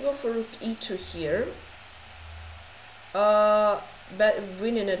had to go for rook e2 here. But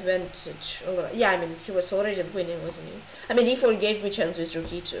winning advantage. Yeah, I mean, he was already winning, wasn't he? I mean, e4 gave me chance with rook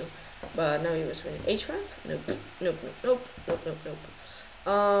e2, but now he was winning. h5? Nope.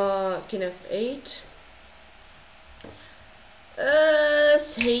 King f8.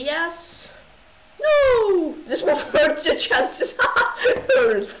 Say yes. No! This move hurts your chances.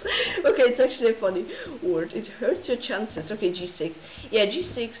 Hurts. Okay, it's actually a funny word. It hurts your chances. Okay, g6. Yeah,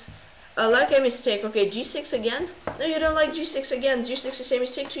 g6. Like a mistake. Okay, g6 again. No, you don't like g6 again. G6 is a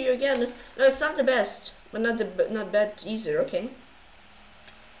mistake to you again. No, it's not the best, but not bad either. Okay.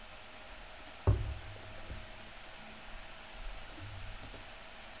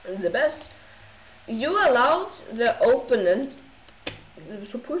 The best. You allowed the opponent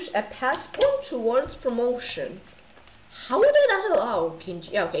to push a pass pawn towards promotion. How would I not allow King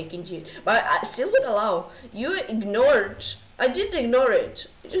G? Yeah, okay, King G. But I still would allow. You ignored. I didn't ignore it.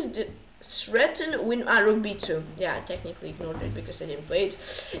 You just did. Threaten win rook b2. Yeah, I technically ignored it because I didn't play it.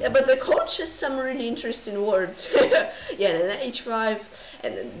 Yeah, but the coach has some really interesting words. Yeah, and then h5,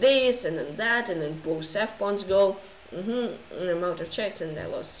 and then this, and then that, and then both f pawns go. And I'm out of checks, and I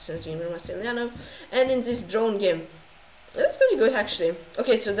lost Grandmaster Eljanov. And in this drone game, that's pretty good actually.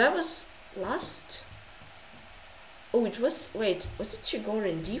 Okay, so that was last. Oh, it was. Wait, was it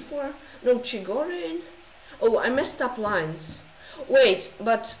Chigorin d4? No, Chigorin. Oh, I messed up lines. Wait,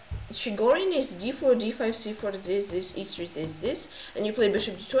 but Chigorin is d4, d5, c4, this, e3, this, and you play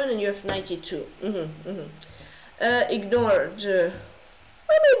bishop d2, and you have knight e2. Ignored.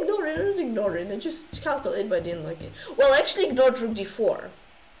 I'm not ignoring. I just calculated, but I didn't like it. Well, I actually ignored rook d4.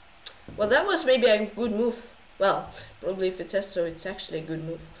 Well, that was maybe a good move. Well, probably if it says so, it's actually a good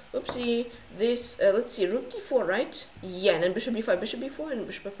move. Oopsie. This, let's see, rook d4, right? Yeah, and then bishop b4, and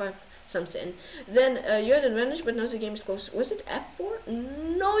bishop f5. Something. Then you had advantage, but now the game is close. Was it f4?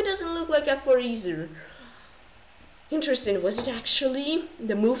 No, it doesn't look like f4 either. Interesting. Was it actually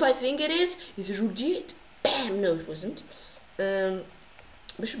the move I think it is? Is it rook d8? Bam! No, it wasn't.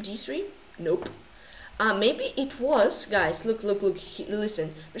 Bishop d3? Nope. Maybe it was. Guys, look.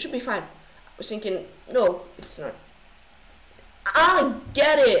 Listen. Bishop b5. I was thinking, no, it's not. I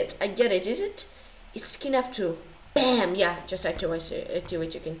get it. Is it? It's king f2. Bam! Yeah, just activate your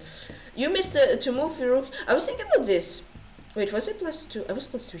king. You missed to move your rook. I was thinking about this. Wait, was it +2? I was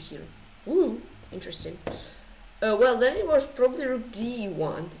 +2 here. Ooh, interesting. Well, then it was probably rook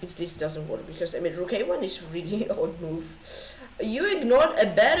d1 if this doesn't work, because I mean rook a1 is really an odd move. You ignored a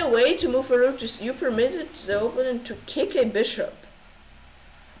better way to move a rook. You permitted the opponent to kick a bishop.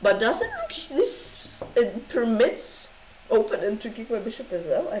 But doesn't rook this permits opponent to kick my bishop as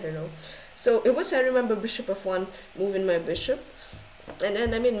well? I don't know. So it was, I remember, bishop f1 moving my bishop, and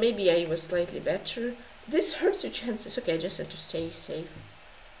then I mean maybe I was slightly better. This hurts your chances. Okay, I just had to stay safe.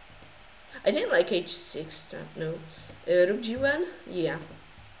 I didn't like h6. No. Rook g1. Yeah.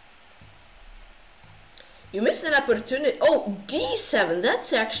 You missed an opportunity. Oh, d7.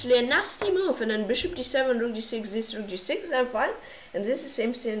 That's actually a nasty move. And then bishop d7, rook d6, this rook d6. I'm fine. And this is the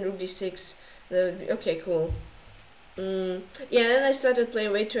same thing. Rook d6. That would be okay. Cool. Yeah, then I started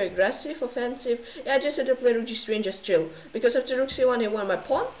playing way too aggressive, offensive. Yeah, I just had to play rook g3 and just chill. Because after rook c1 he won my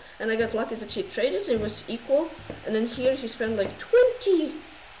pawn, and I got lucky that he traded, and it was equal. And then here he spent like 20...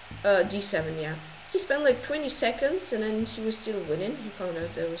 d7, yeah. He spent like 20 seconds, and then he was still winning. He found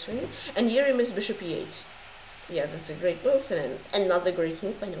out that I was winning. And here he missed bishop e8. Yeah, that's a great move, and then another great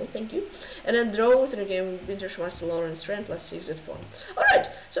move, I know, thank you. And then draw through the game, Master LawrenceTrent +6 with 4. Alright,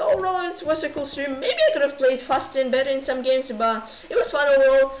 so overall it was a cool stream. Maybe I could have played faster and better in some games, but it was fun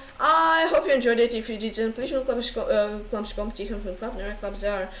overall. I hope you enjoyed it. If you did, then please join PeshkaCh Tykhon Club. There are clubs.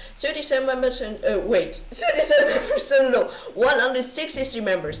 There are 37 members and 37 members. No, 163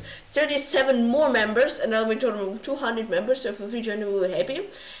 members. 37 more members, and I'll be total of 200 members. So if you join, we'll be happy.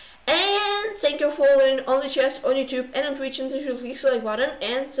 And thank you for following on the chess on YouTube and on Twitch, and please like button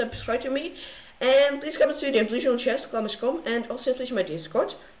and subscribe to me. And please come to the Inclusion Chess Club.com, and also please my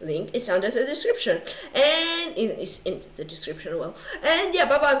Discord link is under the description, and is in the description. Well, and yeah,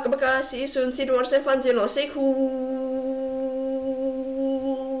 bye bye, see you soon, see you tomorrow, stay fun, see you, stay cool.